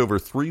has helped over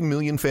 3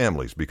 million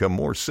families become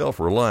more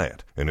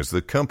self-reliant and is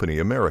the company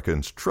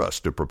Americans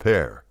trust to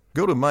prepare.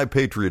 Go to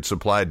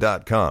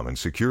MyPatriotSupply.com and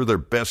secure their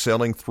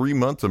best-selling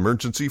 3-month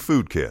emergency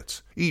food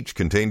kits. Each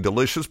contain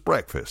delicious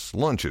breakfasts,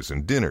 lunches,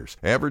 and dinners,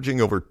 averaging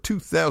over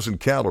 2,000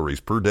 calories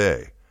per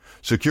day.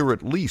 Secure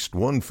at least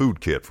 1 food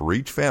kit for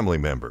each family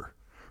member.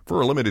 For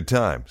a limited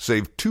time,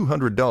 save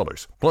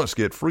 $200, plus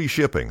get free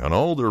shipping on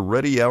all their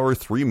Ready Hour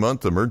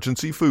 3-month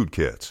emergency food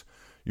kits.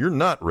 You're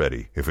not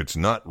ready if it's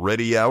not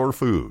Ready Hour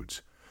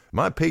Foods.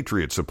 My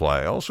Patriot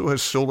Supply also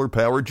has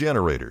solar-powered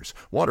generators,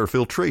 water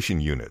filtration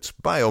units,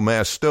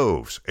 biomass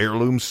stoves,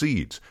 heirloom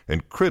seeds,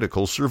 and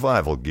critical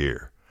survival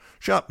gear.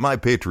 Shop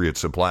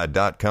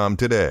MyPatriotSupply.com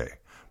today.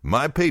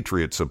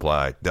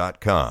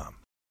 MyPatriotSupply.com.